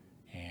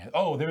 And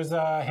there's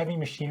Heavy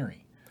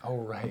Machinery. Oh,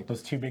 right.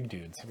 Those two big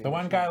dudes. The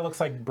one guy looks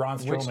like Braun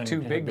Strowman. Which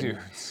two big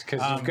dudes?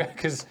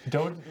 Because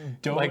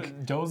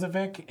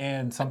Dozovic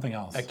and something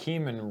else.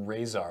 Akeem and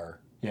Razor.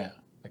 Yeah.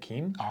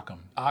 Akeem?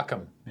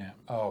 Akam. Yeah.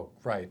 Oh,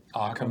 right.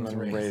 Akam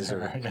and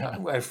Razor. Yeah.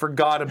 I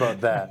forgot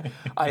about that.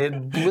 I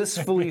had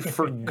blissfully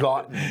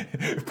forgotten.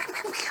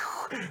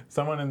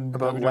 Someone in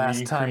About WWE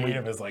last time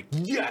creative is like,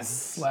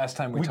 yes! Last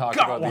time we talked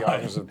about the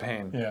Authors of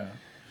Pain. Yeah.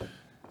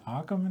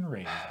 Akam and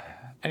Razor.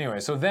 Anyway,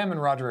 so them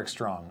and Roderick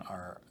Strong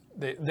are...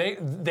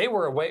 They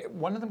were away.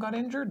 One of them got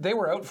injured. They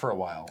were out for a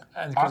while.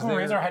 Akam and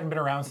Razor hadn't been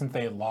around since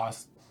they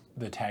lost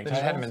the tag titles. They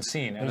just hadn't been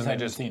seen.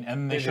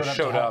 And they showed up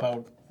to help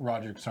out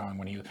Roderick Strong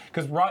when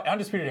because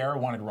Undisputed Era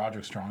wanted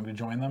Roderick Strong to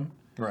join them.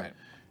 Right.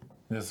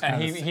 This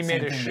and he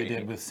made a thing they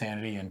did with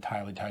Sanity and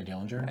Ty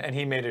Dillinger. And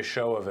he made a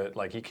show of it.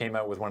 Like he came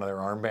out with one of their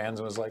armbands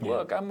and was like,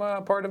 "Look, I'm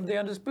a part of the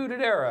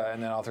Undisputed Era."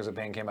 And then Authors of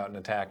Pain came out and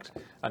attacked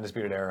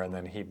Undisputed Era, and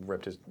then he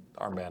ripped his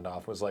armband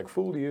off. Was like,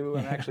 "Fooled you!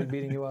 I'm actually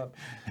beating you up."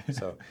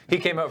 So he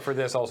came out for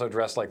this also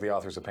dressed like the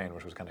Authors of Pain,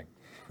 which was kind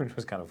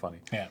of funny.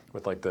 Yeah.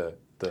 With like the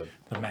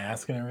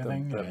mask and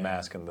everything. The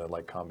mask and the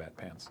like combat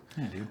pants.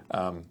 Yeah, dude.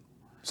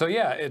 So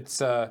yeah,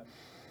 it's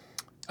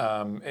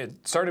it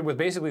started with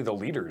basically the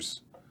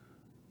leaders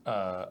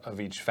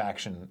of each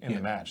faction in the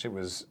match. It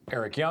was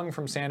Eric Young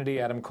from Sanity,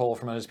 Adam Cole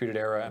from Undisputed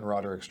Era, and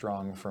Roderick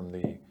Strong from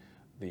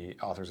the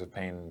Authors of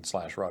Pain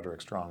 /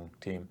 Roderick Strong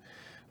team.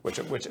 Which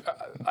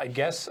I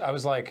guess I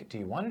was like, do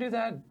you want to do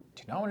that?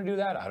 Do you not want to do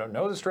that? I don't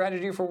know the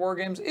strategy for War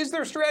Games. Is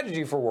there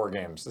strategy for War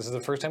Games? This is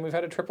the first time we've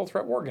had a triple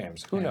threat War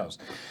Games. Who knows?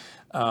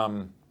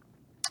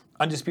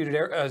 Undisputed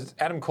Era.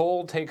 Adam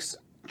Cole takes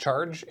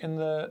charge in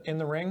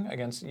the ring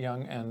against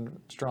Young and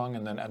Strong,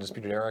 and then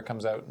Undisputed Era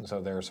comes out, and so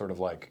they're sort of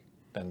like,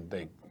 then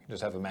they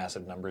just have a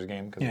massive numbers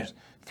game because there's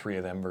 3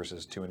 of them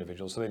versus 2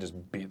 individuals, so they just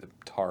beat the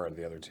tar out of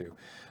the other 2.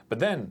 But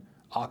then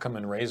Akam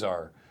and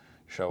Razor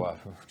show up.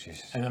 Oh,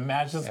 and the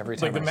match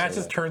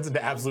just turns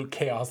into absolute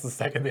chaos the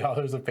second the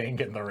Authors of Pain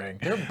get in the ring.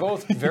 They're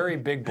both very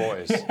big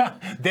boys. Yeah,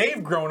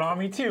 they've grown on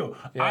me too.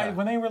 Yeah.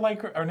 When they were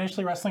like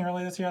initially wrestling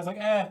early this year, I was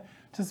like,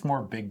 just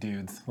more big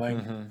dudes. Like,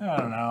 I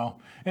don't know.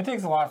 It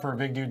takes a lot for a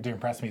big dude to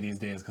impress me these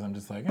days because I'm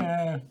just like,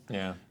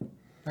 yeah,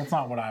 that's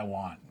not what I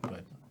want.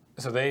 But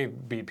so they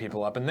beat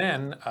people up, and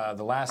then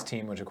the last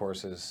team, which of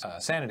course is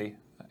Sanity,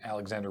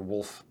 Alexander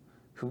Wolf,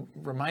 who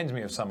reminds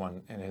me of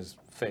someone in his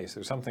face.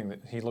 There's something that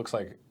he looks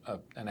like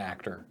an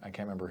actor. I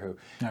can't remember who.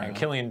 And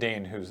Killian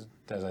Dane, who's,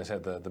 as I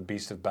said, the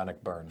Beast of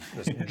Bannockburn,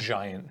 this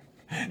giant.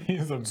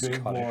 He's a big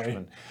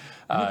Scottishman.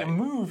 boy. He can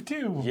move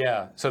too.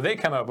 Yeah. So they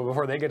come out, but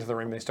before they get to the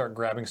ring, they start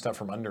grabbing stuff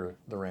from under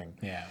the ring.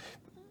 Yeah.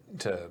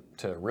 To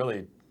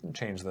really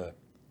change the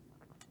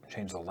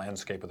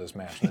landscape of this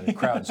match. The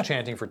crowd's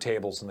chanting for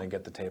tables, and they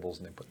get the tables,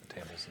 and they put the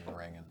tables in the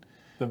ring. And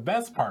the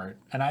best part,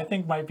 and I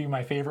think might be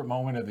my favorite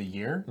moment of the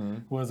year,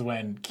 was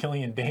when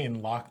Killian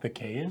Dane locked the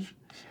cage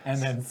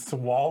and then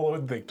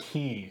swallowed the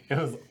key. It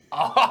was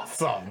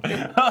awesome.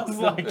 I was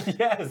like,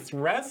 yes,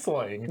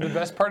 wrestling. The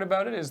best part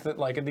about it is that,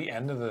 like, at the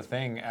end of the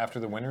thing, after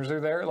the winners are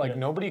there, like,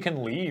 nobody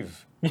can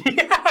leave.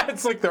 Yeah,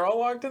 it's like they're all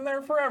locked in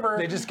there forever.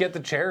 They just get the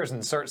chairs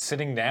and start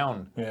sitting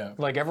down. Yeah.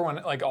 Like,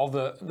 everyone, like, all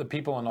the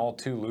people on all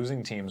 2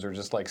 losing teams are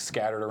just, like,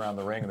 scattered around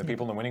the ring. And the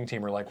people in the winning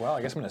team are like, well,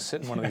 I guess I'm going to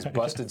sit in one of these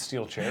busted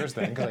steel chairs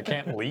then because I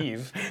can't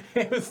leave.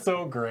 It was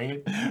so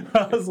great.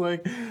 I was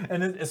like,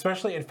 and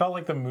especially it felt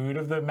like the mood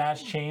of the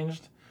match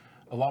changed.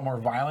 A lot more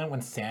violent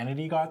when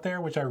Sanity got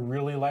there, which I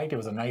really liked. It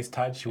was a nice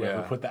touch.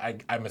 Whoever put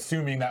that, I'm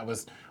assuming that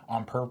was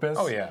on purpose.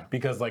 Oh, yeah.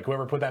 Because like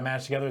whoever put that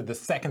match together, the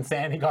second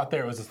Sanity got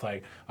there, it was just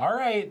like, all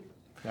right,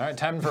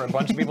 time for a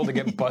bunch of people to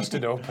get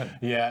busted open.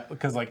 Yeah,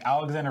 because like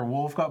Alexander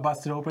Wolf got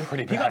busted open.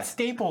 Pretty bad. He got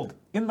stapled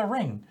in the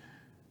ring.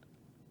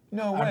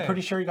 No way. I'm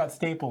pretty sure he got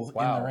staples in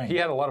the ring. He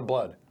had a lot of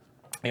blood.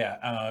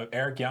 Yeah,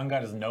 Eric Young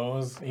got his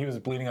nose. He was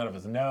bleeding out of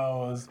his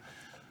nose.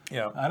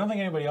 Yeah. I don't think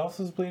anybody else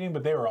was bleeding,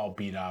 but they were all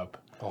beat up.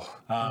 Oh,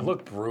 it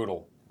looked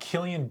brutal.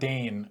 Killian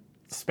Dane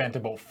spent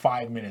about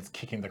 5 minutes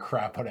kicking the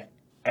crap out of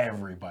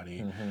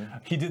everybody.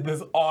 He did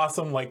this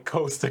awesome, like,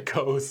 coast to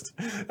coast.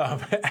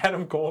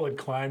 Adam Cole had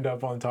climbed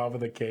up on top of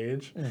the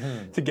cage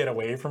to get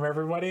away from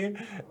everybody,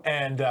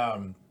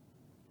 and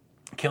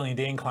Killian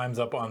Dane climbs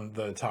up on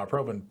the top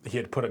rope, and he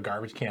had put a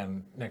garbage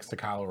can next to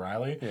Kyle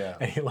O'Reilly,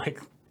 and he like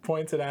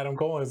points at Adam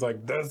Cole and is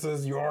like, "This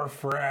is your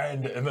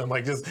friend," and then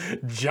like just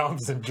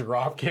jumps and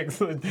drop kicks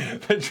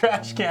the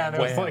trash can.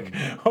 It was like,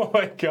 oh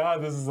my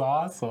god, this is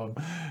awesome.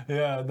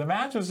 Yeah, the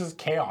match was just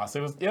chaos.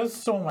 It was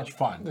so much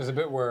fun. There's a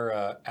bit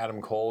where Adam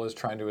Cole is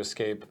trying to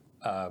escape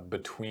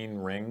between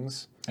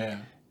rings,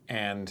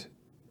 and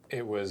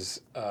it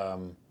was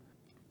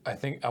I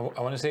think I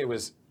want to say it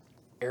was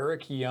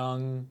Eric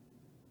Young,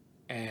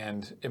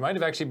 and it might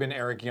have actually been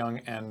Eric Young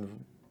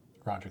and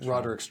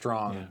Roderick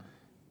Strong.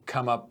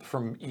 Come up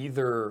from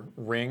either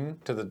ring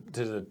to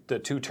the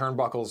two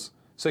turnbuckles.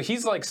 So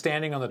he's like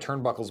standing on the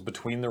turnbuckles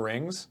between the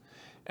rings,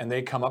 and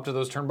they come up to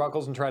those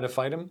turnbuckles and try to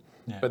fight him.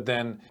 But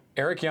then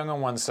Eric Young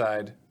on one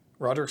side,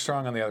 Roderick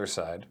Strong on the other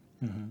side,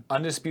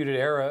 Undisputed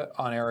Era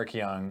on Eric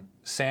Young,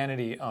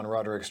 Sanity on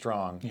Roderick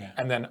Strong,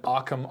 and then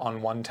Occam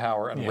on one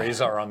tower and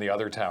Razor on the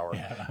other tower.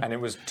 And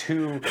it was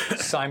two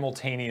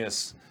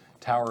simultaneous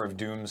Tower of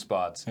Doom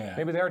spots.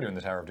 Maybe they are doing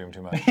the Tower of Doom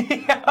too much.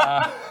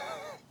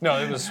 No,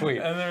 it was sweet.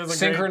 And there was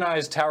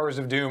synchronized Towers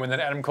of Doom, and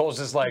then Adam Cole's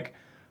just like,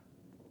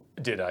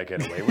 "Did I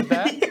get away with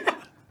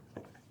that?"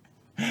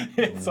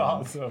 It's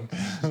awesome.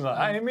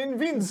 I'm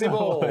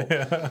invincible.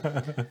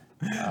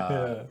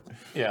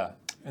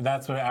 And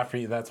that's when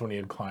he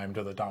had climbed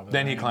to the top of the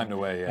ring. Then he climbed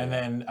away, And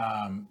then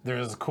there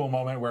was a cool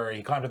moment where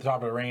he climbed to the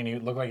top of the ring, and he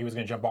looked like he was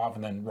going to jump off,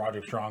 and then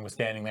Roderick Strong was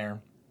standing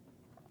there.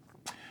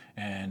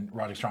 And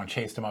Roderick Strong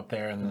chased him up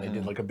there, and they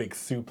did like a big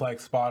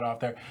suplex spot off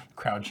there.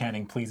 Crowd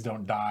chanting, "Please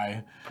don't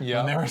die."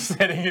 When they were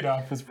setting it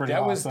up, it was pretty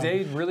awesome.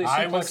 They really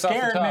I was suplexed off the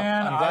scared, top.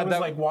 man. I was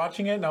like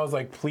watching it, and I was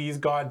like, "Please,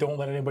 God, don't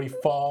let anybody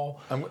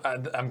fall." I'm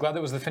glad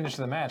that was the finish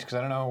of the match, because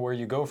I don't know where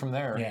you go from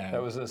there.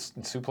 That was a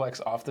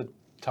suplex off the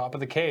top of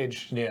the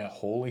cage.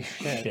 Holy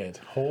shit.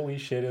 Holy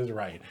shit is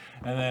right.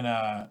 And then...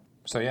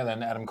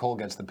 then Adam Cole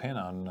gets the pin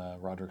on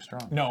Roderick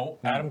Strong. No,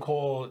 Adam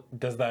Cole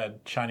does that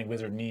Shining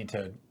Wizard knee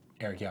to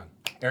Eric Young.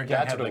 Eric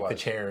Young had like the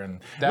chair, and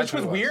which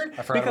was weird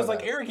because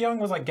like Eric Young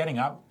was like getting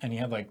up and he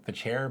had like the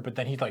chair, but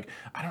then he's like,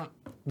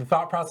 the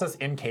thought process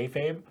in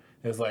kayfabe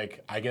is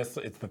like, I guess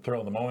it's the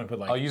thrill of the moment, but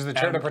like, I'll use the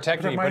chair to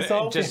protect me, but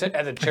it just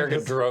as the chair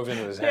drove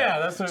into his head.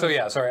 That's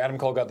what sorry, Adam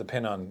Cole got the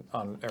pin on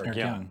Eric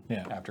Young.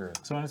 After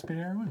so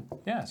Undisputed Era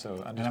win.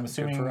 So and I'm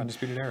assuming for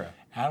Undisputed Era.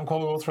 Adam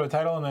Cole goes for the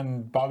title, and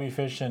then Bobby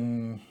Fish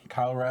and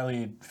Kyle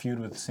O'Reilly feud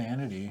with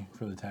Sanity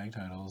for the tag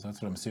titles.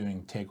 That's what I'm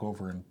assuming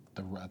Takeover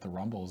at the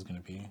Rumble is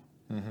going to be.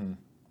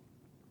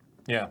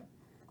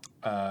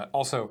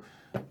 Also,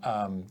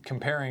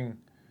 comparing,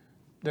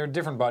 there are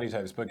different body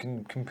types, but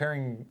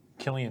comparing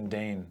Killian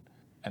Dane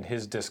and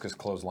his discus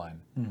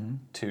clothesline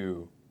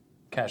to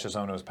Cassius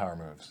Ohno's power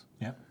moves.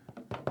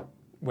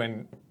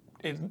 When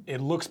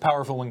it looks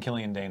powerful when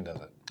Killian Dane does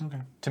it.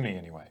 To me,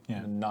 anyway.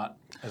 Not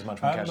as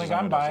much when Cassius Ohno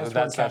I'm biased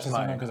does it. towards Cassius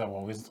Ohno because I've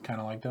always kind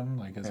of liked him,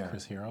 like as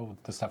Chris Hero,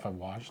 with the stuff I've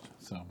watched.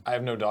 So I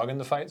have no dog in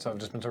the fight, so I've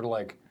just been sort of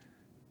like,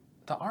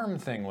 the arm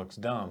thing looks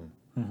dumb.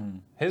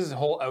 His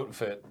whole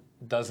outfit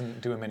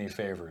doesn't do him any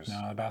favors.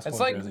 No, the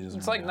basketball jersey doesn't.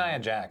 It's like Nia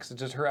Jax. It's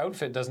just her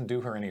outfit doesn't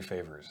do her any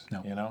favors.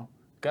 No. You know,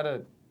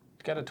 gotta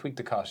tweak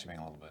the costuming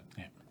a little bit.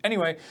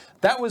 Anyway,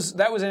 that was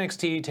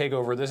NXT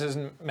Takeover. This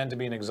isn't meant to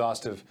be an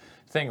exhaustive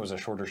thing. It was a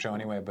shorter show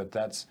anyway, but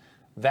that's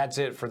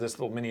it for this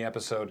little mini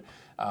episode.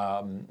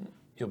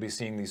 You'll be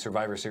seeing the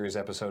Survivor Series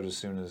episode as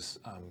soon as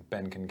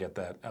Ben can get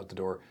that out the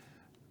door.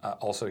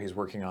 Also, he's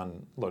working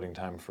on loading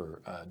time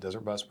for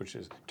Desert Bus, which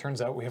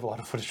turns out we have a lot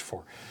of footage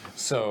for.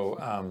 So,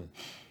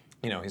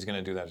 he's going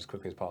to do that as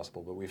quickly as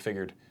possible. But we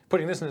figured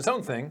putting this in its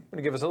own thing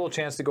would give us a little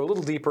chance to go a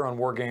little deeper on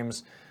War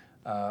Games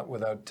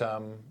without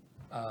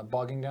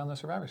bogging down the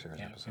Survivor Series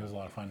episode. It was a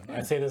lot of fun.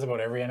 I say this about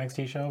every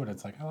NXT show, but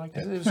it's like, I liked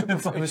it.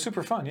 It was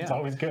super fun, It's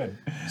always good.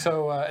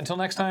 So until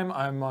next time,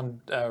 I'm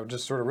on,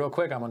 just sort of real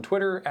quick, I'm on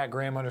Twitter at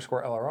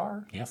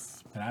Graham_LRR.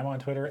 Yes, and I'm on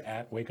Twitter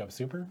at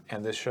WakeUpSuper.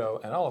 And this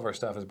show and all of our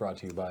stuff is brought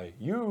to you by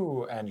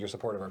you and your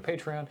support of our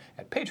Patreon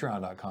at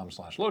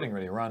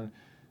patreon.com/loadingreadyrun.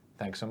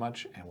 Thanks so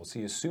much, and we'll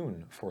see you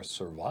soon for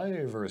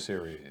Survivor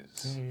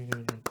Series.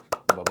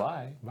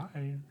 Bye-bye.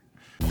 Bye.